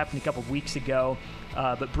today. It happened a couple of weeks ago.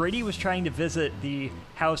 But Brady was trying to visit the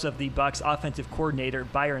house of the Bucs offensive coordinator,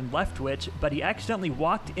 Byron Leftwich, but he accidentally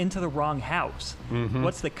walked into the wrong house. Mm-hmm.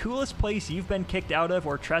 What's the coolest place you've been kicked out of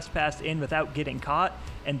or trespassed in without getting caught?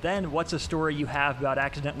 And then what's a story you have about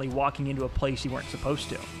accidentally walking into a place you weren't supposed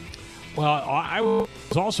to? Well, I was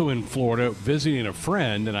also in Florida visiting a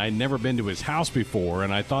friend, and I'd never been to his house before,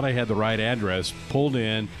 and I thought I had the right address, pulled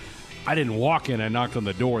in. I didn't walk in. I knocked on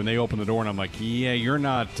the door, and they opened the door, and I'm like, yeah, you're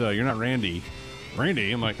not Randy.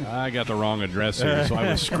 Randy? I'm like, I got the wrong address here. So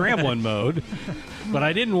I was scrambling mode. But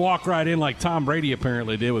I didn't walk right in like Tom Brady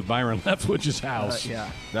apparently did with Byron Leftwich's house.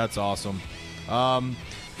 Yeah, that's awesome.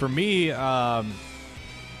 For me,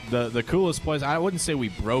 the coolest place, I wouldn't say we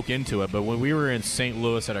broke into it, but when we were in St.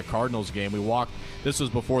 Louis at a Cardinals game, we walked, this was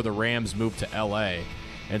before the Rams moved to L.A.,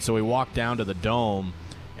 and so we walked down to the Dome,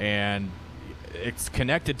 and it's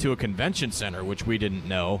connected to a convention center, which we didn't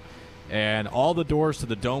know. And all the doors to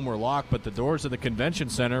the Dome were locked, but the doors to the convention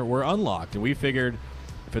center were unlocked. And we figured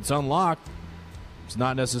if it's unlocked, it's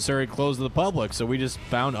not necessarily closed to the public. So we just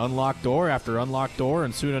found unlocked door after unlocked door,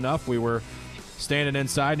 and soon enough we were standing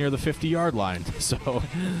inside near the 50-yard line. So,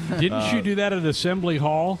 didn't you do that at Assembly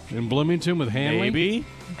Hall in Bloomington with Hanley?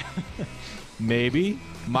 Maybe.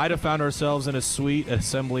 Might have found ourselves in a suite at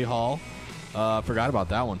Assembly Hall. Forgot about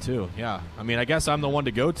that one, too. Yeah. I mean, I guess I'm the one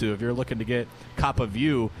to go to if you're looking to get cop a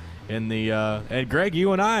view in the and Greg,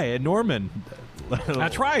 you and I, and Norman.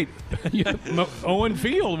 That's right. Owen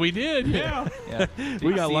Field, we did. Yeah.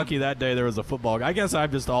 We got lucky that day there was a football. I guess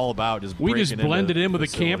I'm just all about just we just blended in with the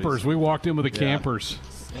campers. We walked in with the campers.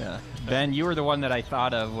 Yeah. Ben, you were the one that I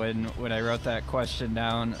thought of when I wrote that question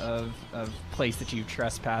down of place that you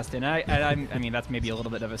trespassed in. I mean, that's maybe a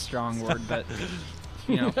little bit of a strong word, but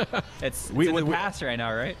you know, it's in the past right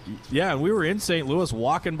now, right? Yeah, and we were in St. Louis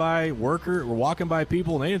walking by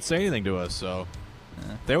people, and they didn't say anything to us. So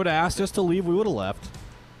if they would have asked us to leave, we would have left.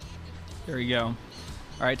 There you go. All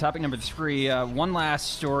right, topic number 3. One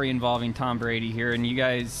last story involving Tom Brady here. And you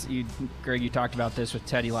guys, Greg, you talked about this with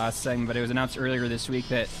Teddy last segment, but it was announced earlier this week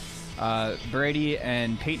that Brady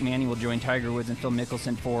and Peyton Manning will join Tiger Woods and Phil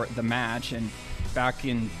Mickelson for the match. And back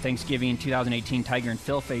in Thanksgiving 2018, Tiger and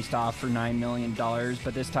Phil faced off for $9 million,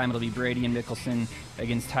 but this time it'll be Brady and Mickelson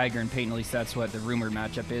against Tiger and Peyton. At least that's what the rumored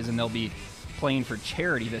matchup is, and they'll be playing for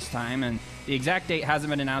charity this time. And the exact date hasn't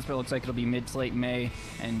been announced, but it looks like it'll be mid to late May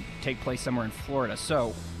and take place somewhere in Florida.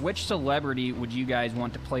 So, which celebrity would you guys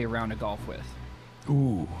want to play a round of golf with?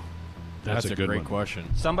 Ooh, that's a great one.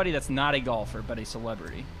 question. Somebody that's not a golfer, but a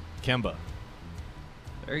celebrity. Kemba.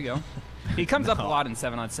 There you go. He comes up a lot in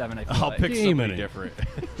 7-on-7. I feel I'll like. pick somebody different.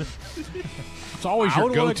 It's always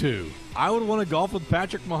your go-to. I would want to golf with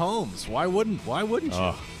Patrick Mahomes. Why wouldn't you?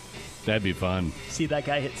 Oh, that'd be fun. See that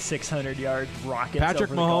guy hit 600-yard rockets.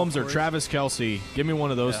 Patrick over the Mahomes or course. Travis Kelce. Give me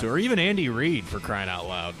one of those two, or even Andy Reid, for crying out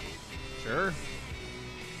loud. Sure.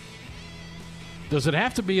 Does it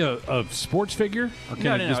have to be a sports figure, or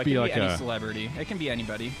can it just be like any celebrity? It can be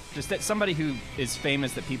anybody. Just somebody who is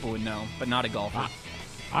famous that people would know, but not a golfer.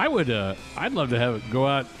 I would. I'd love to go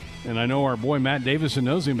out, and I know our boy Matt Davison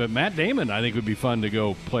knows him, but Matt Damon I think would be fun to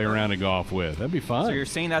go play around and golf with. That'd be fun. So you're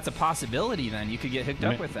saying that's a possibility? Then you could get hooked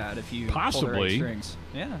up with that if you possibly pull the right strings.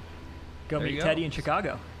 Yeah. Go meet Teddy in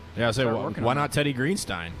Chicago. Yeah, I say, why not Teddy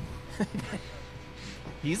Greenstein?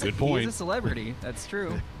 He's Good point. He's a celebrity. That's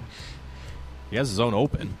true. He has his own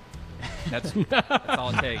Open. That's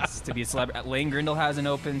all it takes to be a celebrity. Lane Grindle has an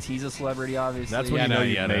Opens. He's a celebrity, obviously. That's when you know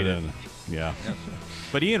you made it. Yeah. Yep.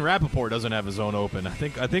 But Ian Rappaport doesn't have his own Open. I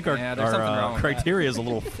think our criteria is a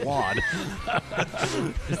little flawed.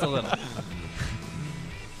 Just a little.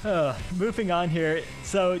 Moving on here.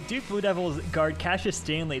 So Duke Blue Devils guard Cassius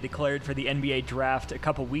Stanley declared for the NBA draft a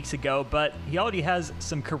couple weeks ago, but he already has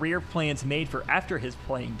some career plans made for after his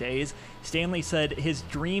playing days. Stanley said his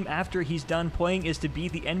dream after he's done playing is to be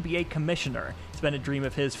the NBA commissioner. It's been a dream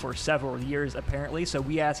of his for several years, apparently. So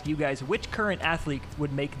we ask you guys, which current athlete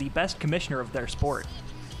would make the best commissioner of their sport?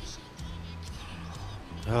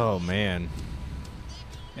 Oh, man.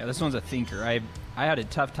 Yeah, this one's a thinker. I had a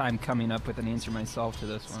tough time coming up with an answer myself to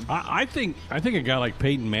this one. I think a guy like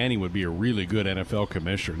Peyton Manning would be a really good NFL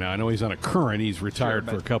commissioner. Now, I know he's not a current. He's retired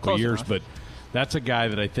for a couple of years, enough. but that's a guy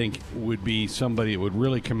that I think would be somebody that would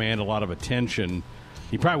really command a lot of attention.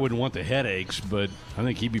 He probably wouldn't want the headaches, but I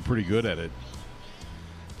think he'd be pretty good at it.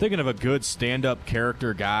 Thinking of a good stand-up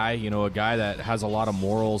character guy, a guy that has a lot of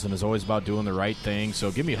morals and is always about doing the right thing. So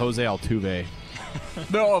give me Jose Altuve.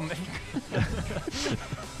 No, man.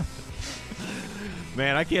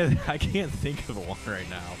 Man, I can't think of one right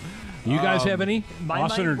now. You guys have any? My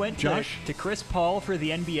Austin mind or went Josh? to Chris Paul for the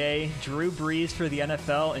NBA, Drew Brees for the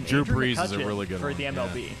NFL, and Drew Andrew Brees is a McCutcheon really good for one, the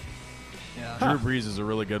MLB. Yeah. Drew Brees is a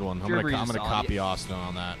really good one. I'm Drew gonna Brees is solid. copy Austin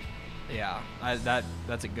on that. Yeah,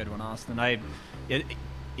 that's a good one, Austin.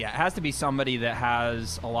 It has to be somebody that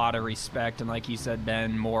has a lot of respect, and like you said,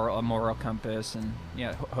 Ben, a moral compass, and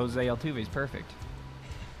Jose Altuve is perfect.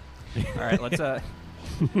 All right, let's.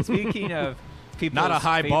 Speaking of people, Not a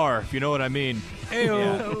high bar, if you know what I mean.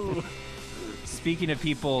 Yeah. Speaking of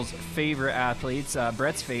people's favorite athletes,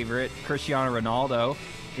 Brett's favorite, Cristiano Ronaldo,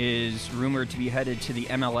 is rumored to be headed to the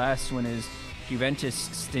MLS when his Juventus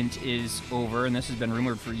stint is over, and this has been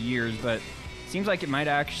rumored for years, but it seems like it might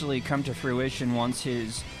actually come to fruition once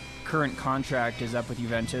his current contract is up with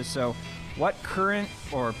Juventus. So what current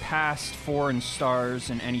or past foreign stars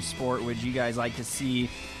in any sport would you guys like to see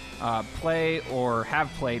play or have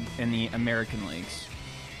played in the American leagues?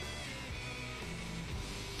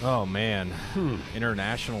 Oh, man.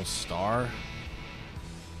 International star?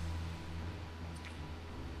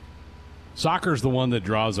 Soccer's the one that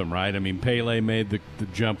draws them, right? I mean, Pele made the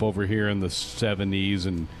jump over here in the 70s,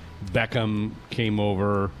 and Beckham came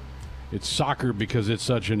over. It's soccer because it's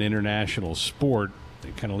such an international sport.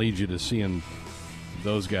 It kind of leads you to seeing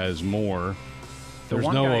those guys more. There's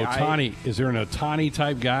no Otani. Is there an Otani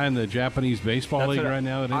type guy in the Japanese baseball league right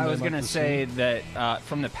now? That I was going to say that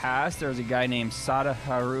from the past, there was a guy named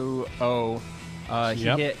Sadaharu O. He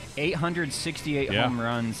hit 868 home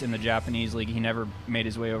runs in the Japanese league. He never made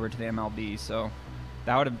his way over to the MLB, so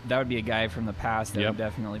that would be a guy from the past that would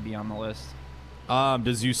definitely be on the list.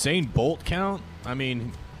 Does Usain Bolt count? I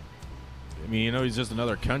mean, he's just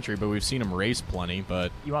another country, but we've seen him race plenty.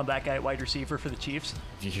 But You want that guy at wide receiver for the Chiefs?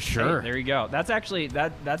 Sure. Hey, there you go. That's actually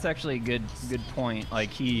a good point. Like,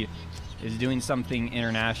 he is doing something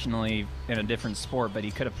internationally in a different sport, but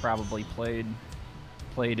he could have probably played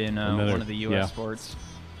in one of the U.S. sports.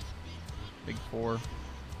 Big Four.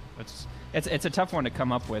 It's a tough one to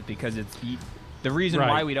come up with because the reason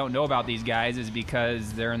why we don't know about these guys is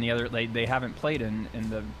because they're in the other. They haven't played in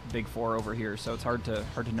the Big Four over here, so it's hard to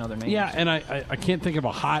know their names. Yeah, and I can't think of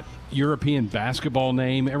a hot European basketball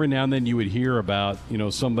name. Every now and then you would hear about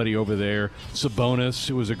somebody over there. Sabonis,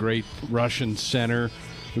 who was a great Russian center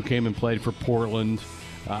who came and played for Portland.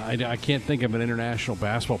 I can't think of an international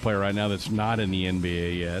basketball player right now that's not in the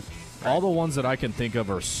NBA yet. All the ones that I can think of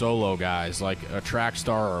are solo guys, like a track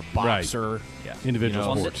star or a boxer. Right. Yeah.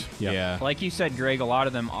 Individual sports. Yeah. Like you said, Greg, a lot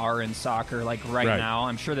of them are in soccer. Like right now,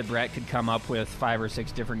 I'm sure that Brett could come up with 5 or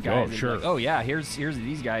 6 different guys. Oh, sure. Like, oh, yeah, here's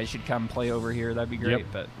these guys should come play over here. That'd be great. Yep.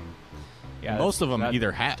 But yeah, most of them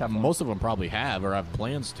either have, most of them probably have or have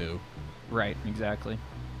plans to. Right, exactly.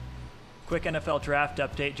 Quick NFL draft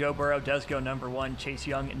update. Joe Burrow does go number 1, Chase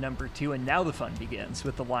Young at number 2, and now the fun begins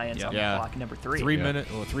with the Lions on the clock, number 3.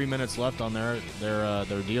 3 minutes left on their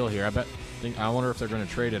deal here. I wonder if they're going to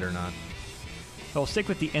trade it or not. We'll stick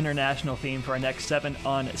with the international theme for our next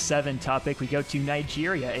 7-on-7 topic. We go to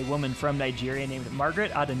Nigeria. A woman from Nigeria named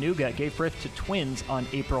Margaret Adenuga gave birth to twins on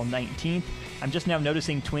April 19th. I'm just now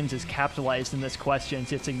noticing twins is capitalized in this question,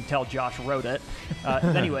 since you can tell Josh wrote it.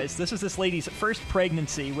 Anyways, this was this lady's first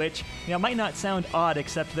pregnancy, which might not sound odd,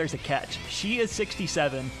 except there's a catch. She is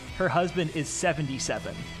 67. Her husband is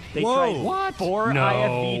 77. They tried 4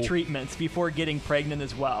 IFV treatments before getting pregnant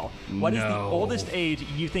as well. What is the oldest age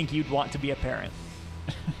you think you'd want to be a parent?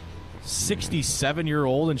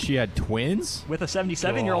 67-year-old and she had twins? With a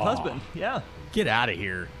 77-year-old husband, yeah. Get out of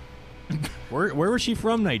here. Where was she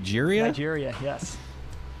from? Nigeria? Nigeria, yes.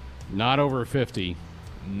 Not over 50.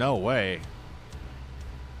 No way.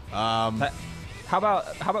 How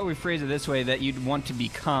about we phrase it this way, that you'd want to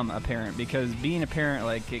become a parent, because being a parent,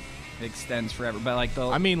 like, it extends forever. But like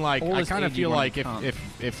I kind of feel like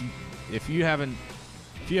if you haven't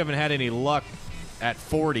had any luck at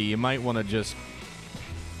 40, you might want to just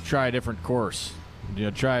try a different course.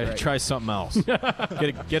 Try something else.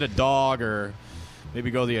 get a dog, or maybe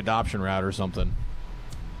go the adoption route or something.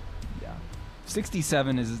 Yeah,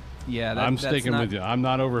 67 is I'm sticking with you. I'm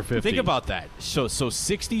not over 50. Think about that. So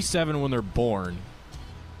 67 when they're born.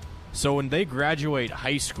 So when they graduate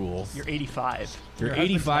high school, you're 85. You're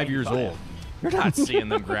 85 years old. You're not seeing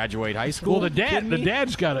them graduate high school. Well, the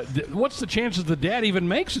dad's got it. What's the chances the dad even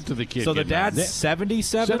makes it to the kid? So the dad's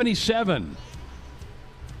 77? 77.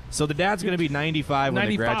 So the dad's going to be 95 when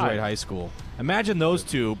they graduate high school. Imagine those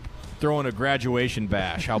two throwing a graduation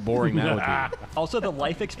bash. How boring that would be. Also, the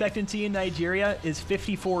life expectancy in Nigeria is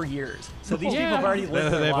 54 years. So these people have already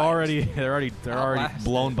lived their They're lives. already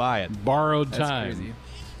blown by it. Borrowed That's time. crazy.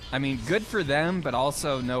 I mean, good for them, but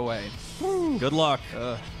also no way. Good luck.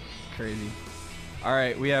 Crazy. All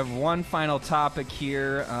right, we have one final topic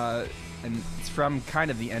here, and it's from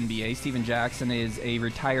kind of the NBA. Steven Jackson is a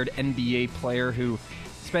retired NBA player who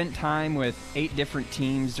spent time with 8 different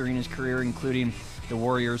teams during his career, including the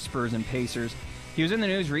Warriors, Spurs, and Pacers. He was in the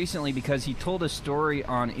news recently because he told a story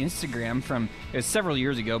on Instagram it was several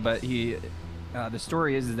years ago, but the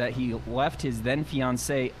story is that he left his then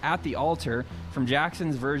fiancée at the altar. From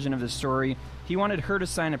Jackson's version of the story, he wanted her to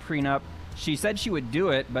sign a prenup. She said she would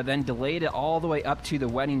do it, but then delayed it all the way up to the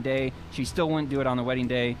wedding day. She still wouldn't do it on the wedding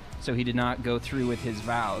day, so he did not go through with his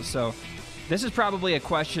vows. So this is probably a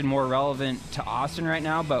question more relevant to Austin right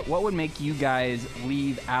now, but what would make you guys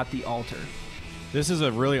leave at the altar? This is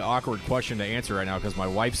a really awkward question to answer right now because my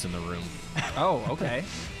wife's in the room. Oh, okay.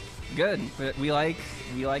 Good. But we like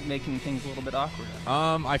making things a little bit awkward.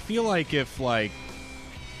 I feel like if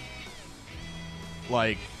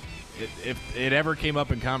it ever came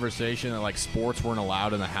up in conversation that sports weren't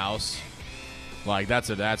allowed in the house, that's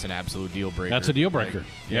an absolute deal breaker. That's a deal breaker.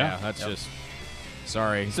 Yeah, that's just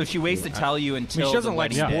sorry. So she waits to tell you until she doesn't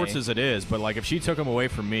like sports day. as it is, but if she took them away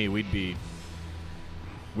from me, we'd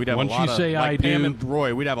have Once a lot you of say I Pam do, and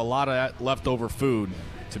Roy, we'd have a lot of that leftover food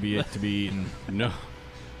to be eaten. No.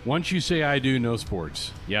 Once you say I do, no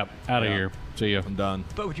sports. Yep. Out of here. See ya. I'm done.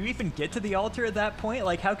 But would you even get to the altar at that point?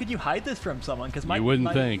 How could you hide this from someone? Because You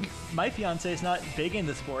wouldn't think. My fiance is not big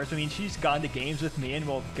into sports. I mean, she's gone to games with me and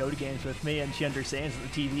will go to games with me, and she understands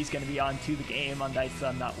that the TV's going to be on to the game on nights that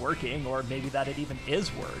I'm not working, or maybe that it even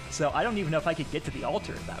is work. So I don't even know if I could get to the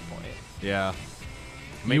altar at that point. Yeah.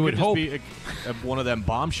 I mean, You it would could hope. just be one of them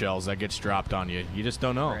bombshells that gets dropped on you. You just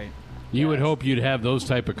don't know. Right. You would hope you'd have those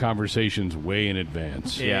type of conversations way in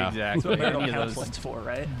advance. Yeah. Exactly. That's what marital Any of those counseling's for,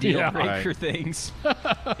 right? deal Yeah. breaker things.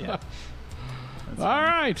 Yeah. All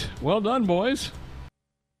right. Well done, boys.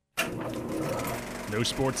 No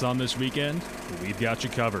sports on this weekend? We've got you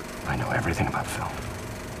covered. I know everything about film.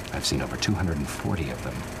 I've seen over 240 of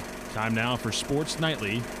them. Time now for Sports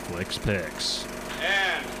Nightly Flix Pix.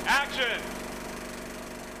 And action!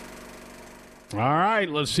 All right.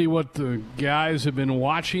 Let's see what the guys have been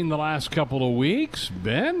watching the last couple of weeks.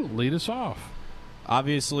 Ben, lead us off.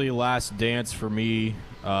 Obviously, Last Dance for me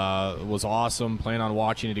was awesome. Plan on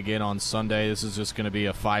watching it again on Sunday. This is just going to be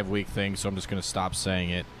a 5-week thing, so I'm just going to stop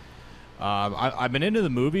saying it. I've been into the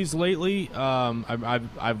movies lately.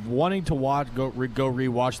 I've wanting to go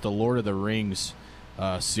rewatch the Lord of the Rings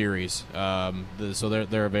series. So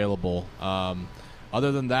they're available.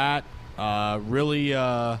 Other than that,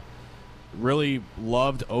 really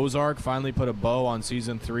loved Ozark. Finally put a bow on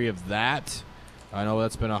season 3 of that. I know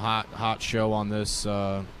that's been a hot show on this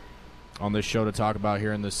show to talk about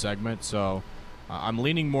here in this segment. So I'm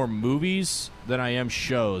leaning more movies than I am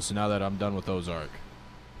shows now that I'm done with Ozark.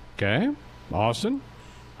 Okay. Austin?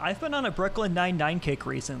 I've been on a Brooklyn Nine-Nine kick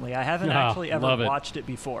recently. I haven't actually ever watched it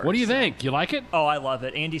before. What do you think? You like it? Oh, I love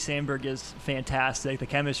it. Andy Samberg is fantastic. The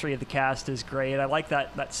chemistry of the cast is great. I like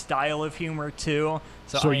that style of humor, too.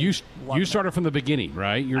 So you started from the beginning,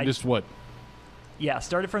 right? You're just what? Yeah,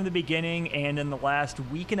 started from the beginning, and in the last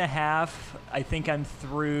week and a half, I think I'm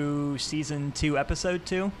through season 2, episode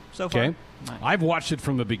 2 so far. Okay. I've watched it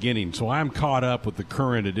from the beginning, so I'm caught up with the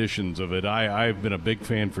current editions of it. I've been a big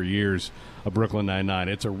fan for years of Brooklyn Nine-Nine.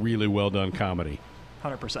 It's a really well-done comedy.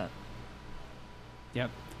 100%.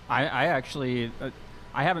 Yep. I actually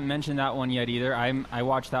I haven't mentioned that one yet either. I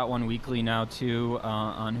watch that one weekly now, too,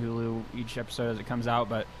 on Hulu, each episode as it comes out,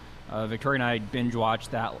 but Victoria and I binge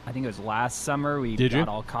watched that. I think it was last summer. We got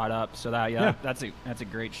all caught up. So that's a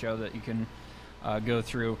great show that you can go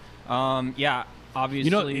through.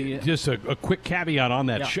 Obviously. Just a quick caveat on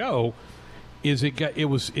that show is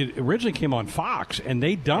it originally came on Fox and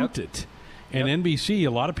they dumped it, and NBC.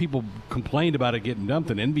 A lot of people complained about it getting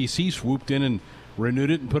dumped, and NBC swooped in and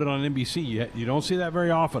renewed it and put it on NBC. You don't see that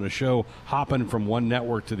very often. A show hopping from one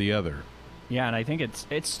network to the other. Yeah, and I think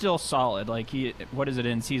it's still solid. What is it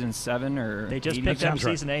in season 7 or? They just picked up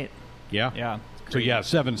season 8. Yeah. Yeah.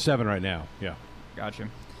 So 7 right now. Yeah. Gotcha.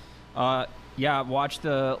 Watched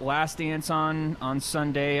the Last Dance on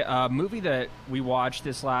Sunday. Movie that we watched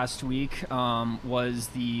this last week was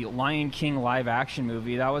the Lion King live action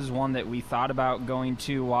movie. That was one that we thought about going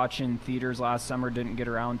to watch in theaters last summer. Didn't get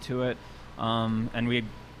around to it. And we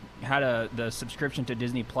had the subscription to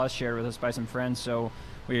Disney Plus shared with us by some friends, so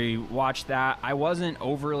we watched that. I wasn't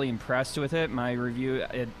overly impressed with it. My review,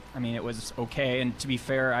 it was okay. And to be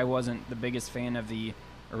fair, I wasn't the biggest fan of the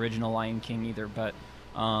original Lion King either. But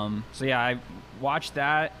so yeah, I watched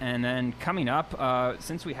that, and then coming up,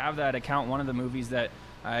 since we have that account, one of the movies that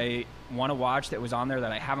I want to watch that was on there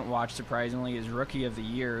that I haven't watched, surprisingly, is Rookie of the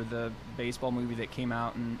Year, the baseball movie that came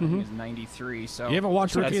out in I think it was 93. So you haven't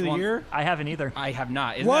watched Rookie of the Year? I haven't either. I have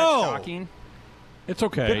not. Isn't that shocking? It's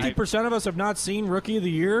okay. 50% of us have not seen Rookie of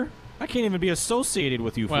the Year. I can't even be associated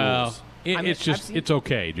with you fools. It's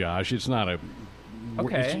okay, Josh. It's not a.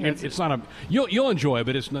 Okay. It's not a. You'll enjoy it,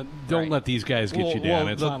 but it's not. Don't let these guys get you down.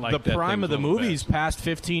 It's not like the that prime of the thing's movies passed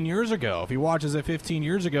 15 years ago. If he watches it 15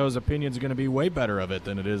 years ago, his opinion's going to be way better of it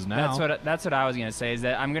than it is now. That's what I was going to say. Is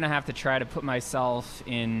that I'm going to have to try to put myself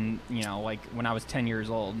in, like when I was 10 years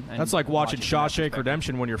old. And that's like watching Shawshank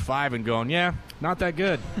Redemption when you're 5 and going, yeah, not that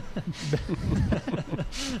good.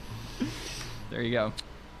 There you go.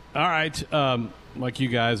 All right. Like you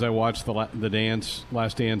guys, I watched the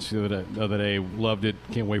Last Dance the other day. Loved it.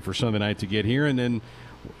 Can't wait for Sunday night to get here. And then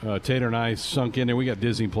Tater and I sunk in there. We got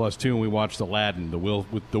Disney Plus too, and we watched Aladdin,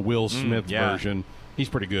 with the Will Smith version. He's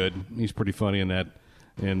pretty good. He's pretty funny in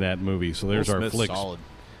that movie. So there's our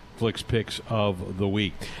Flix Pix of the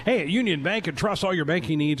week. Hey, at Union Bank and Trust, all your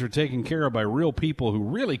banking needs are taken care of by real people who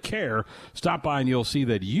really care. Stop by and you'll see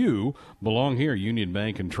that you belong here. Union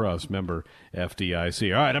Bank and Trust, member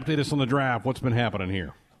FDIC. All right, update us on the draft. What's been happening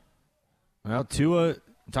here? Well, Tua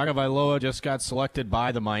Tagovailoa just got selected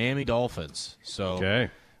by the Miami Dolphins. So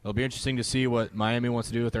it'll be interesting to see what Miami wants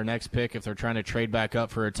to do with their next pick if they're trying to trade back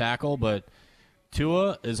up for a tackle. But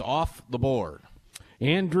Tua is off the board.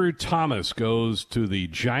 Andrew Thomas goes to the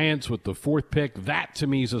Giants with the 4th pick. That, to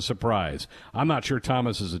me, is a surprise. I'm not sure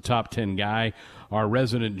Thomas is a top 10 guy. Our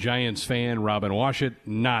resident Giants fan, Robin Washut,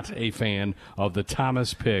 not a fan of the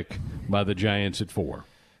Thomas pick by the Giants at 4.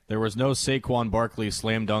 There was no Saquon Barkley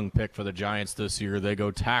slam dunk pick for the Giants this year. They go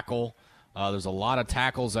tackle. There's a lot of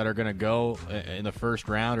tackles that are going to go in the first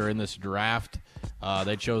round or in this draft.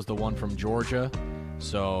 They chose the one from Georgia.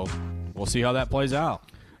 So we'll see how that plays out.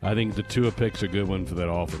 I think the Tua pick's a good one for that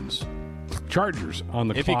offense. Chargers on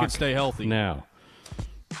the clock. If he could stay healthy. Now.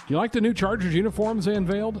 You like the new Chargers uniforms they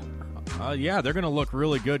unveiled? Yeah, they're going to look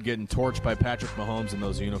really good getting torched by Patrick Mahomes in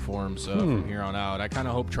those uniforms from here on out. I kind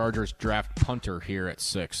of hope Chargers draft punter here at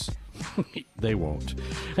 6. They won't.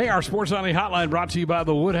 Hey, our Sports Nightly Hotline brought to you by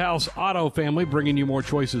the Woodhouse Auto family, bringing you more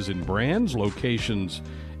choices in brands, locations,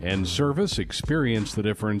 and service. Experience the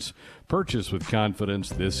difference. Purchase with confidence.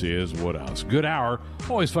 This is Woodhouse. Good hour.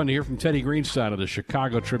 Always fun to hear from Teddy Greenstein of the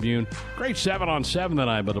Chicago Tribune. Great 7-on-7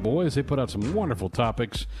 tonight by the boys. They put out some wonderful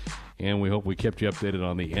topics, and we hope we kept you updated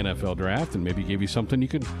on the NFL draft and maybe gave you something you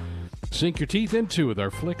could sink your teeth into with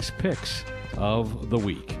our Flix Picks of the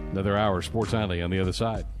week. Another hour of Sports Nightly on the other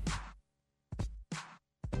side.